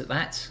 plays at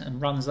that and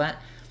runs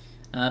that.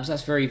 So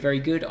that's very, very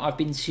good. I've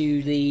been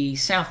to the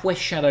South West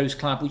Shadows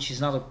Club, which is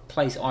another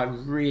place I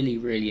really,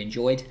 really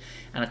enjoyed,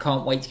 and I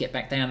can't wait to get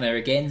back down there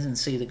again and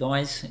see the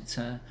guys.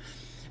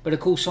 But of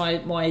course,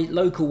 my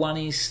local one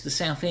is the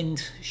South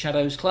End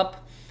Shadows Club,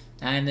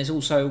 and there's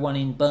also one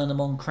in Burnham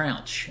on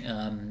Crouch,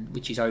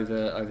 which is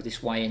over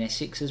this way in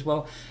Essex as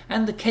well,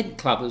 and the Kent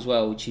Club as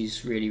well, which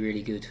is really,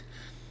 really good.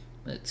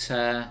 But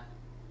the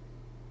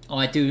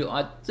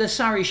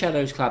Surrey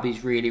Shadows Club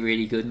is really,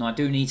 really good, and I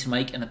do need to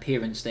make an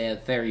appearance there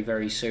very,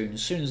 very soon.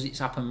 As soon as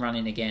it's up and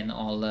running again,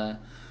 I'll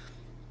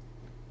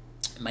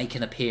make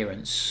an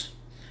appearance.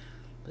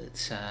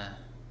 But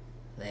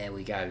there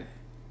we go.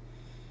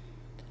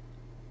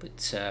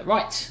 But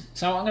right,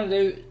 so I'm going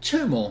to do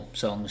two more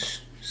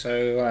songs.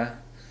 So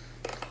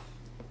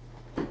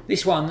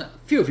this one, a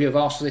few of you have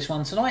asked for this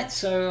one tonight,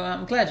 so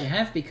I'm glad you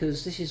have,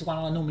 because this is the one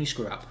I normally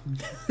screw up.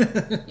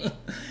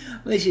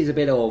 This is a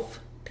bit of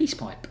Peace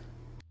Pipe.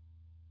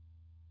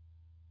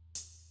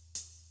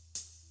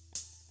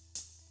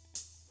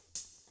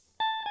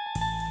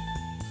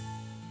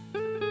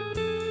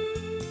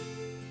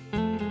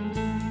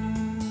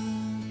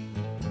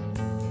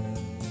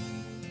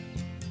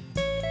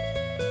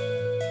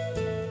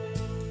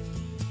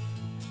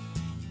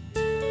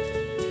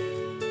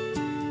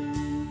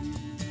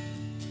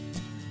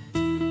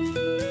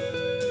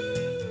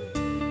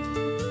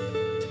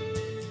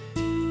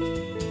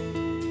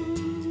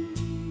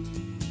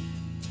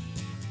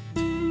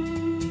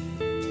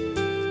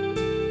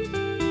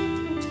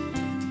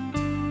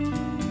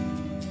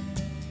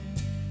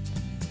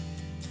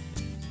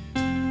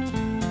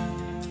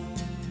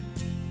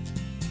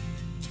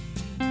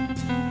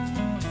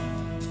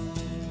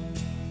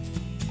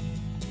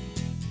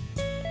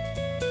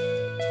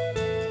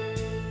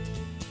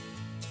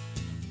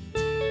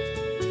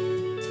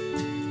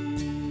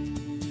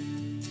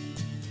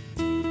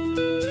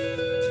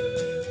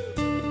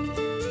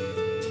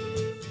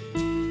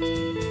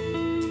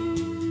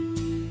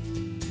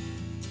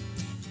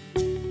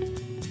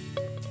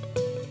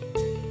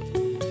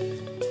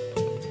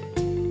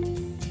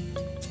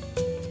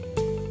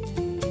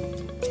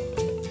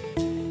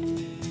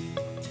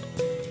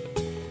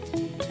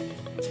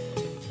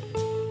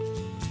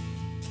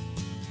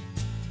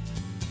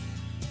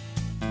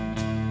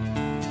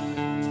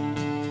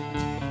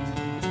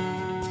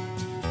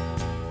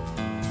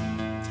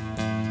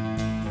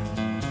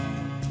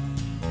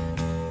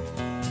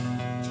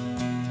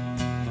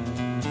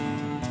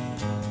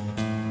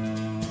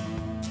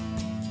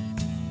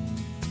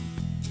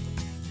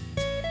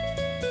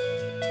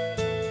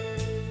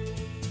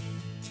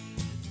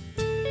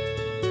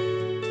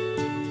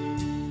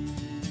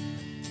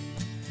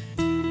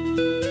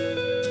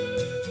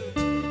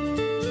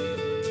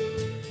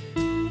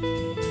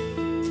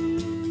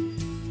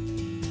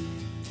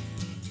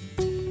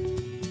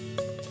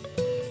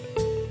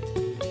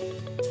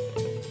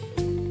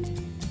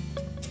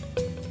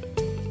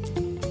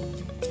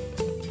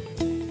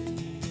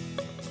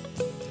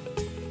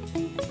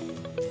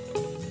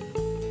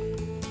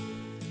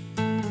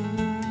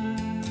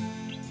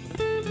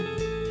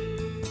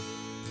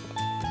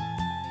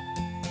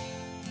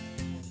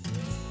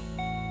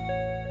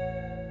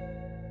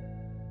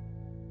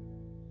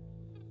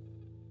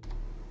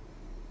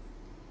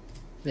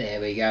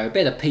 There we go, a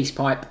bit of Peace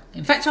Pipe.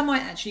 In fact, I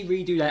might actually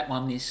redo that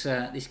one this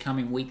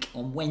coming week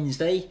on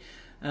Wednesday.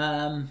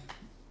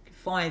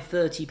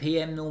 5:30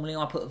 PM. Normally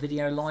I put a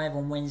video live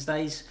on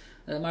Wednesdays.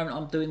 At the moment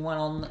I'm doing one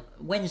on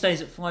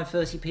Wednesdays at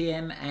 5:30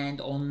 PM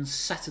and on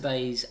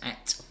Saturdays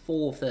at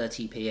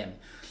 4:30 PM.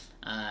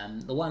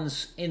 The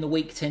ones in the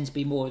week tend to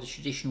be more of the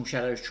traditional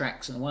Shadows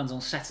tracks, and the ones on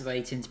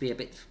Saturday tend to be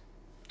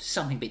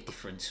something a bit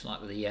different,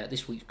 like the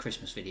this week's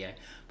Christmas video.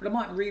 But I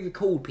might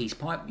re-record Peace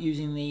Pipe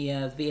using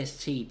the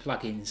VST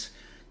plugins,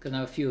 because I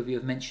know a few of you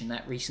have mentioned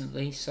that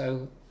recently,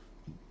 so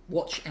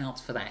watch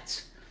out for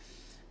that.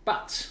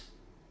 But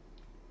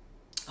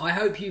I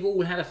hope you've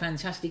all had a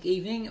fantastic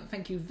evening.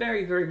 Thank you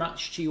very, very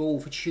much to you all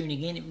for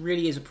tuning in. It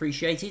really is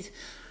appreciated.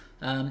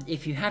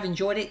 If you have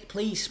enjoyed it,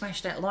 please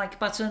smash that like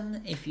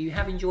button. If you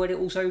have enjoyed it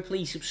also,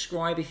 please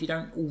subscribe if you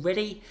don't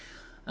already.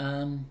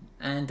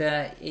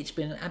 It's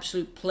been an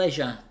absolute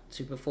pleasure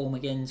to perform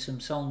again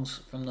some songs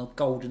from the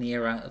golden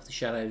era of the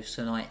Shadows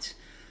tonight.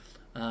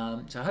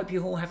 So I hope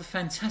you all have a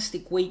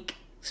fantastic week.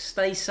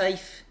 Stay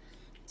safe,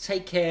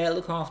 take care,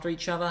 look after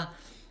each other.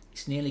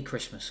 It's nearly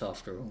Christmas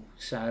after all.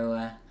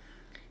 So,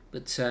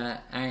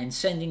 and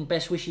sending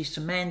best wishes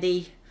to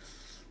Mandy,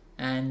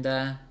 and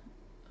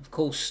of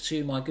course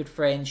to my good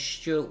friend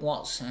Stuart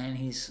Watts and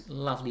his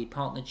lovely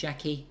partner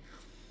Jackie,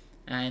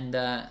 and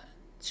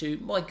to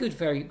my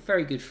very,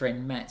 very good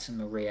friend Matt and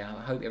Maria.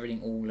 I hope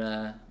everything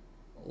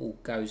all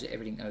goes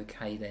everything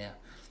okay there.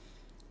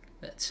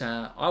 But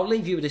I'll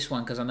leave you with this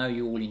one because I know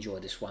you all enjoy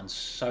this one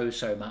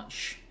so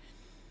much.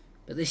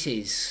 But this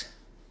is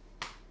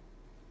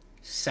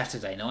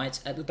Saturday Night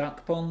at the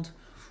Duck Pond,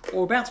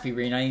 or about to be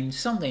renamed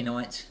Sunday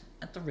Night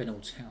at the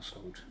Reynolds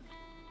household.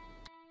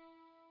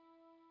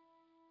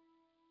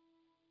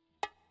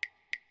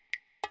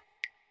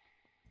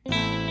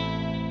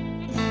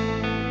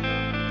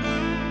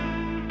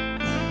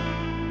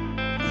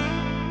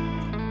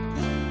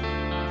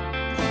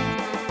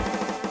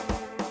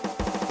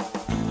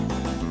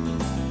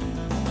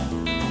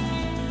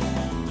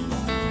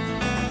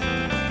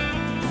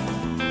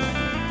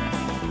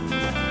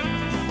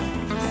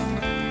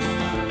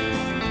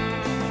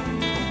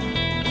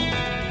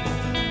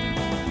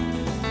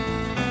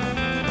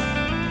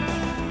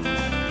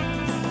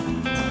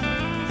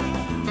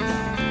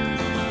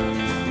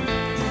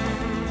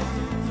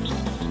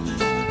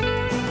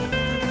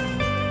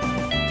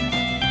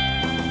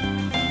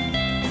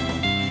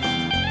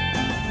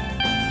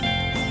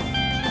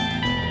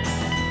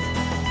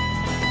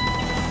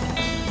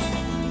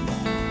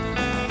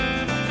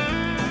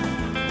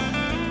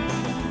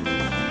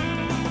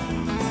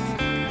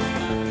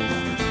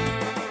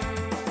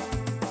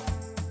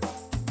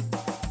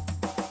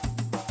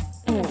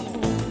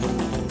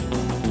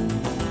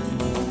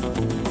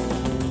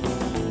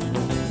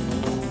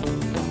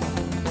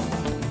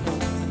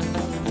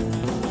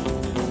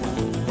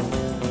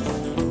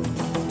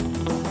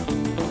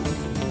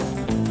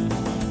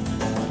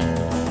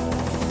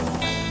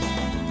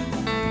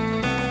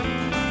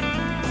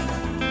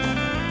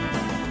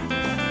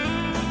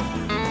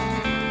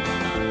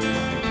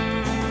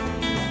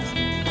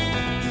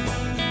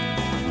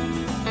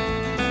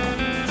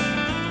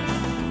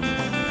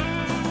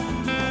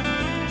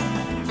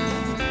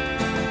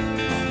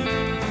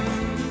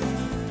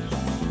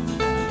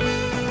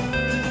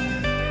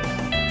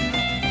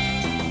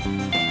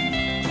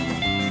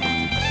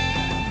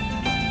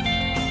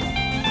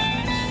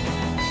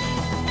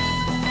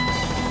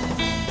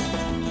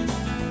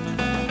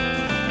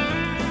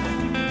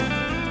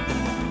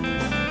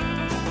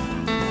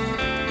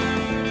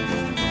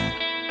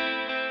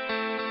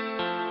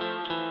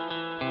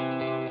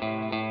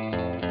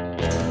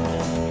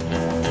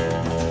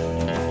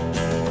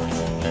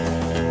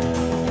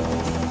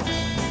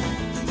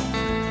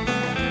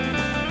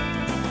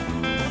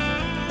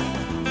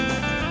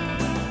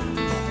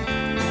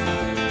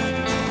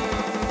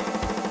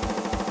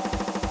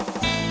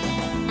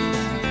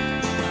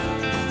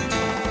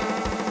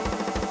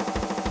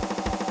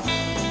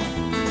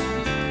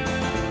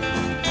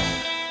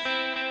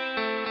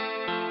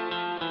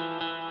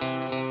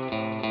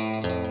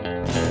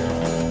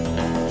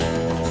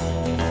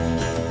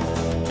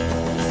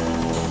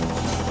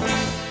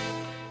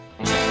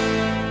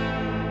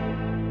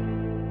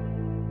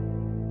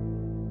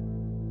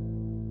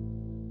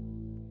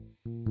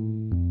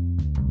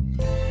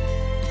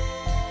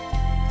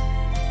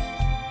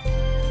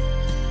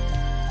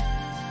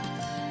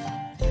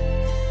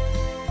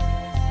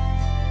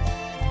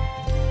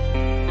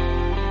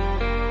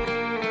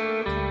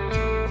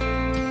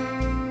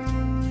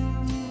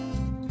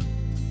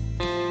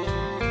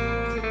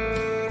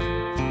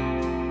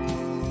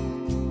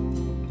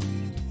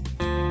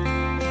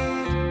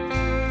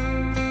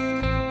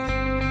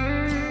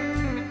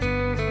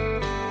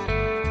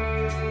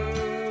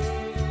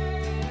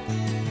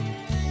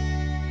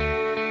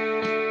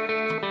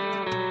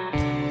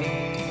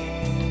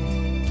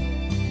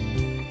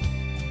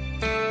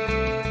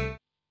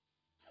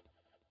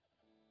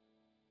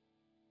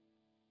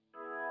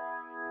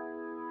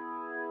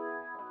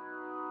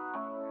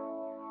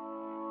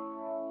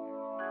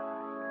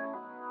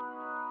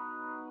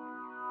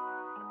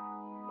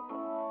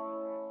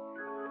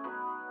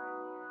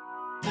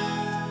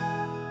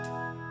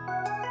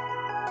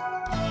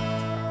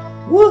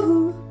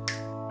 Woohoo!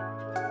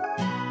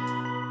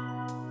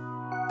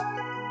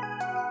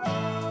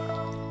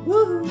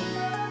 Woohoo!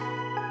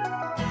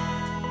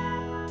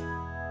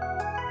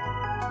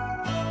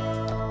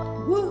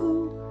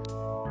 Woohoo!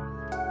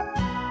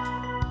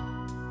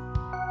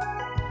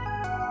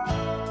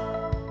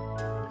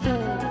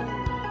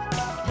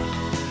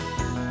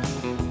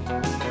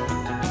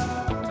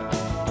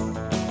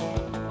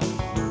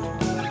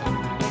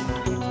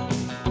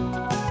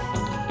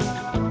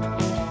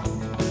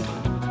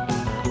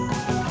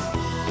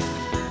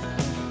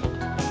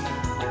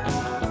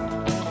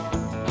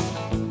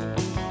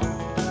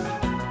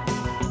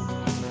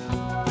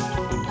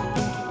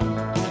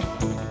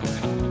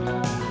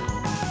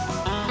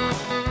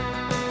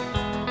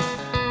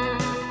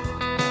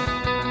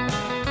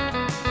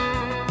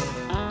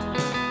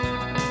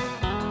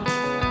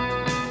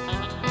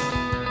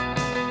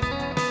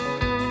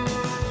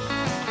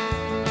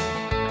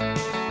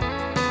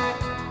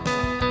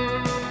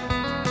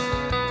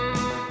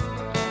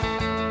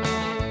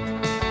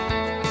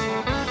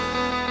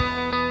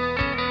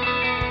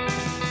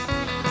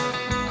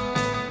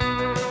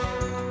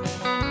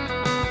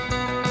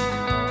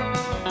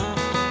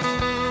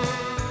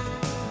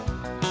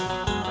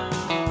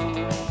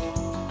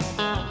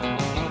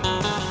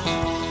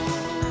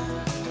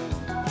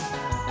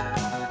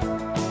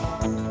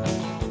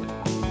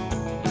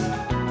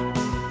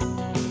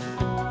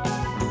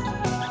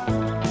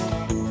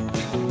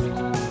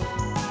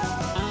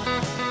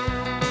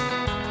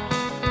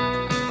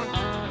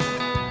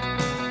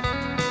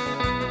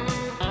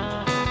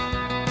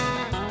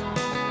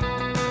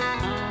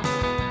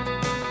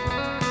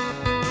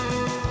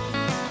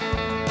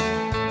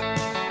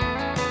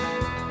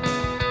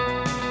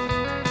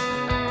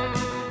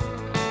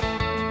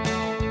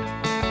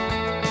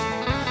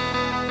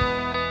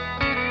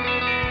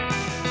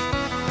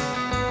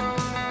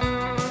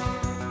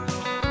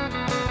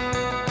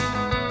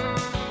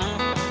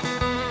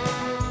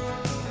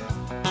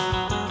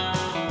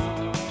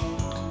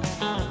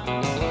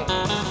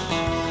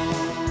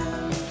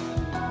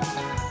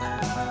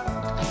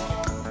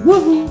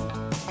 Woohoo!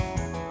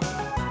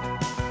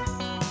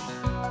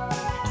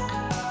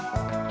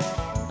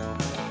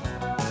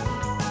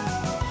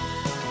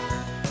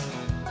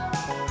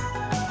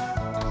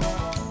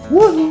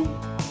 Woohoo!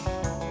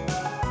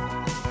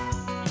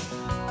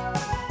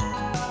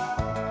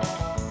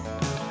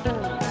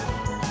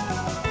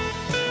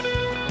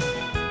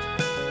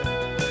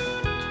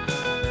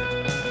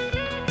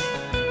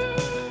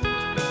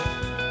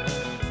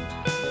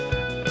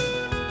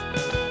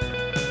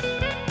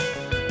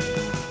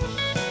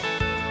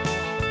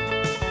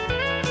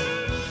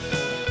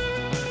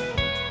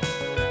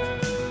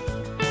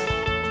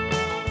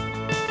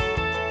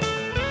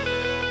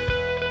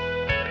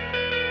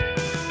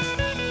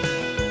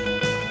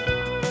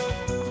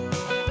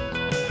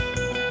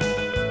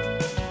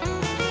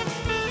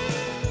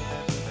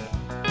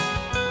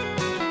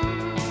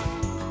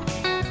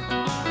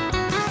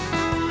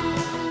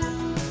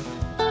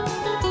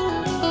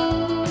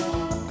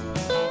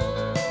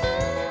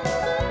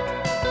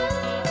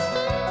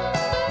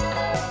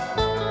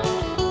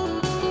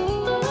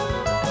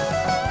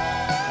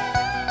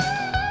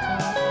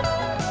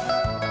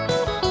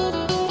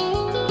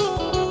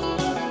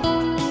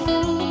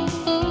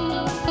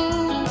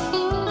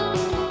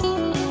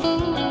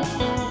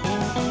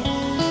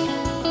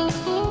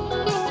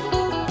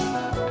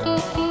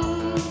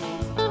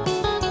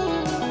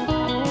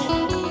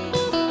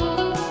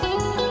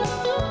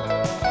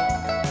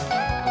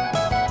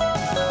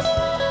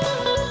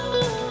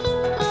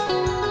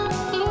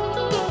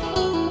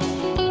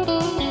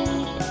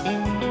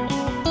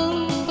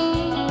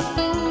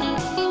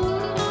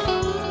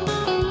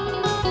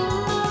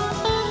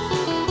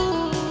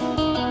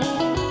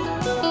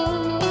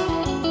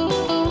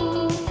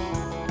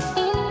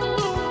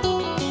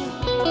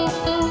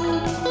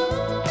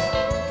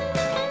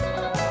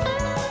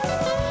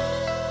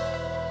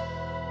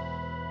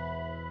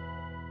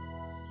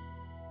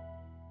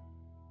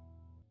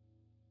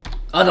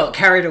 I got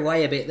carried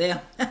away a bit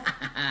there.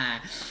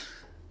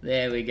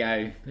 There we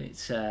go.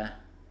 It's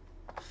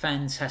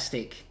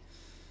fantastic.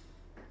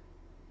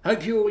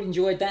 Hope you all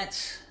enjoyed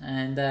that,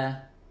 and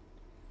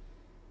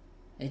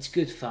it's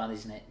good fun,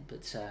 isn't it?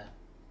 But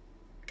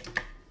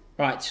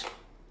right,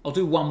 I'll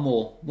do one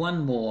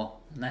more,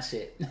 and that's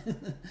it.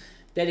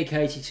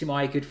 Dedicated to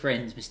my good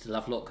friend, Mr.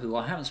 Lovelock, who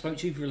I haven't spoken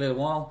to for a little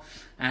while,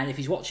 and if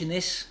he's watching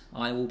this,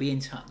 I will be in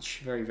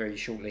touch very, very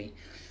shortly.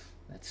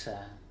 But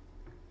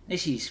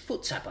this is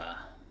Foot Tapper.